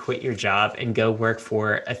actually quit your job and go work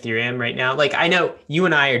for Ethereum right now? Like, I know you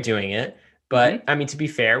and I are doing it, but I mean, to be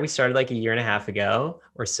fair, we started like a year and a half ago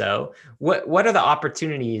or so. What are the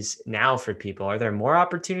opportunities now for people? Are there more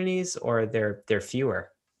opportunities or are there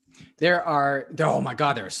fewer? Oh my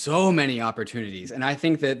God, there are so many opportunities. And I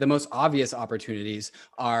think that the most obvious opportunities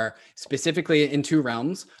are specifically in two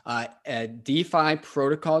realms, DeFi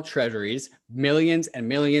protocol treasuries, millions and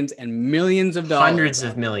millions and millions of dollars.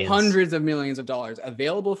 Hundreds of millions of dollars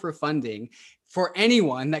available for funding for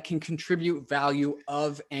anyone that can contribute value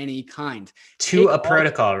of any kind to a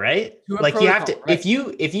protocol, right? Like you have to, right?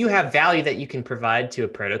 if you have value that you can provide to a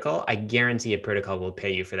protocol, I guarantee a protocol will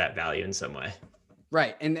pay you for that value in some way.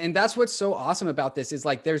 Right. And that's what's so awesome about this is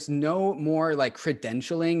like there's no more like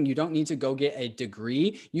credentialing. You don't need to go get a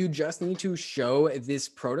degree. You just need to show this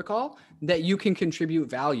protocol that you can contribute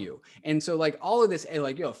value. And so like all of this,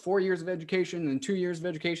 like, 4 years of education and 2 years of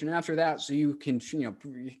education after that, so you can,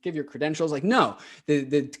 give your credentials. Like, no,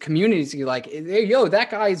 the community's like, hey, that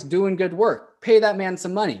guy's doing good work. Pay that man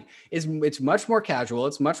some money. It's much more casual.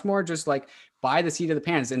 It's much more just like by the seat of the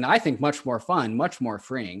pants. And I think much more fun, much more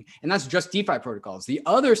freeing. And that's just DeFi protocols. The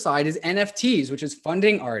other side is NFTs, which is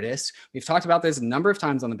funding artists. We've talked about this a number of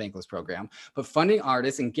times on the Bankless program, but funding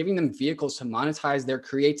artists and giving them vehicles to monetize their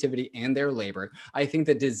creativity and their labor. I think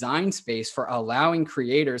the design space for allowing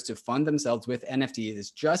creators to fund themselves with NFTs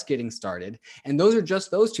is just getting started. And those are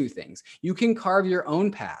just those two things. You can carve your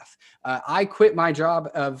own path. I quit my job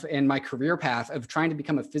and my career path of trying to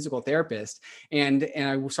become a physical therapist. And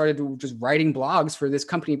I started just writing blogs for this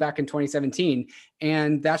company back in 2017.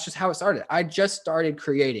 And that's just how it started. I just started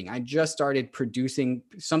creating. I just started producing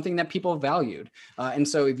something that people valued. And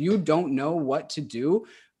so if you don't know what to do,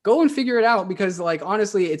 go and figure it out, because like,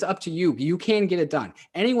 honestly, it's up to you. You can get it done.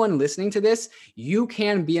 Anyone listening to this, you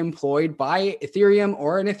can be employed by Ethereum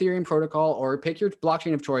or an Ethereum protocol, or pick your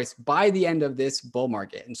blockchain of choice by the end of this bull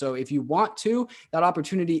market. And so if you want to, that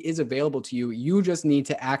opportunity is available to you. You just need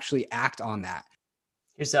to actually act on that.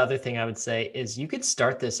 Here's the other thing I would say is you could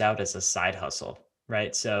start this out as a side hustle,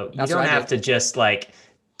 right? So you That's don't have to just like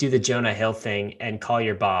do the Jonah Hill thing and call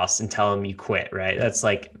your boss and tell him you quit, right? That's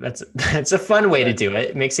a fun way to do it.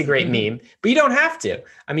 It makes a great meme, but you don't have to.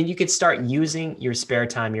 I mean, you could start using your spare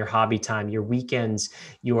time, your hobby time, your weekends,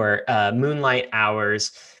 your moonlight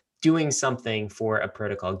hours, doing something for a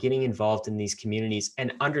protocol, getting involved in these communities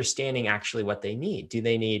and understanding actually what they need. Do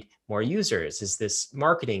they need more users? Is this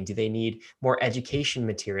marketing? Do they need more education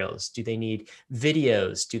materials? Do they need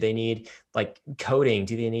videos? Do they need like coding?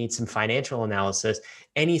 Do they need some financial analysis?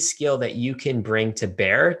 Any skill that you can bring to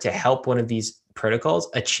bear to help one of these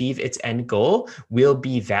protocols achieve its end goal will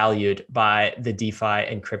be valued by the DeFi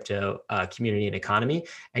and crypto community and economy.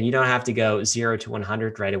 And you don't have to go 0 to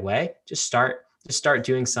 100 right away. Just start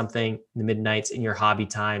doing something in the midnights in your hobby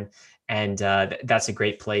time. And that's a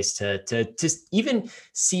great place to even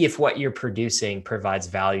see if what you're producing provides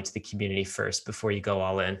value to the community first before you go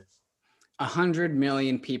all in. 100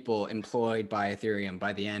 million people employed by Ethereum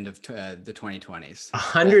by the end of the 2020s.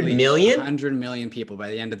 100 million? 100 million people by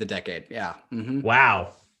the end of the decade. Yeah. Mm-hmm.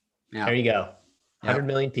 Wow. Yeah. There you go. 100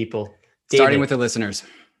 million people. David, starting with the listeners.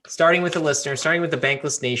 Starting with the listeners, starting with the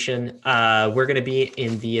Bankless Nation, we're going to be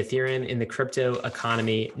in the Ethereum, in the crypto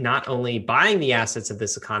economy, not only buying the assets of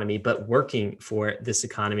this economy, but working for this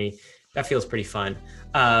economy. That feels pretty fun.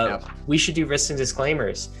 We should do risks and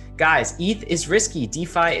disclaimers. Guys, ETH is risky.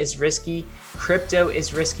 DeFi is risky. Crypto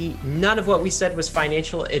is risky. None of what we said was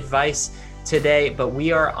financial advice today, but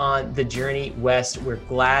we are on the journey west. We're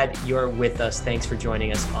glad you're with us. Thanks for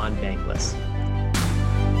joining us on Bankless.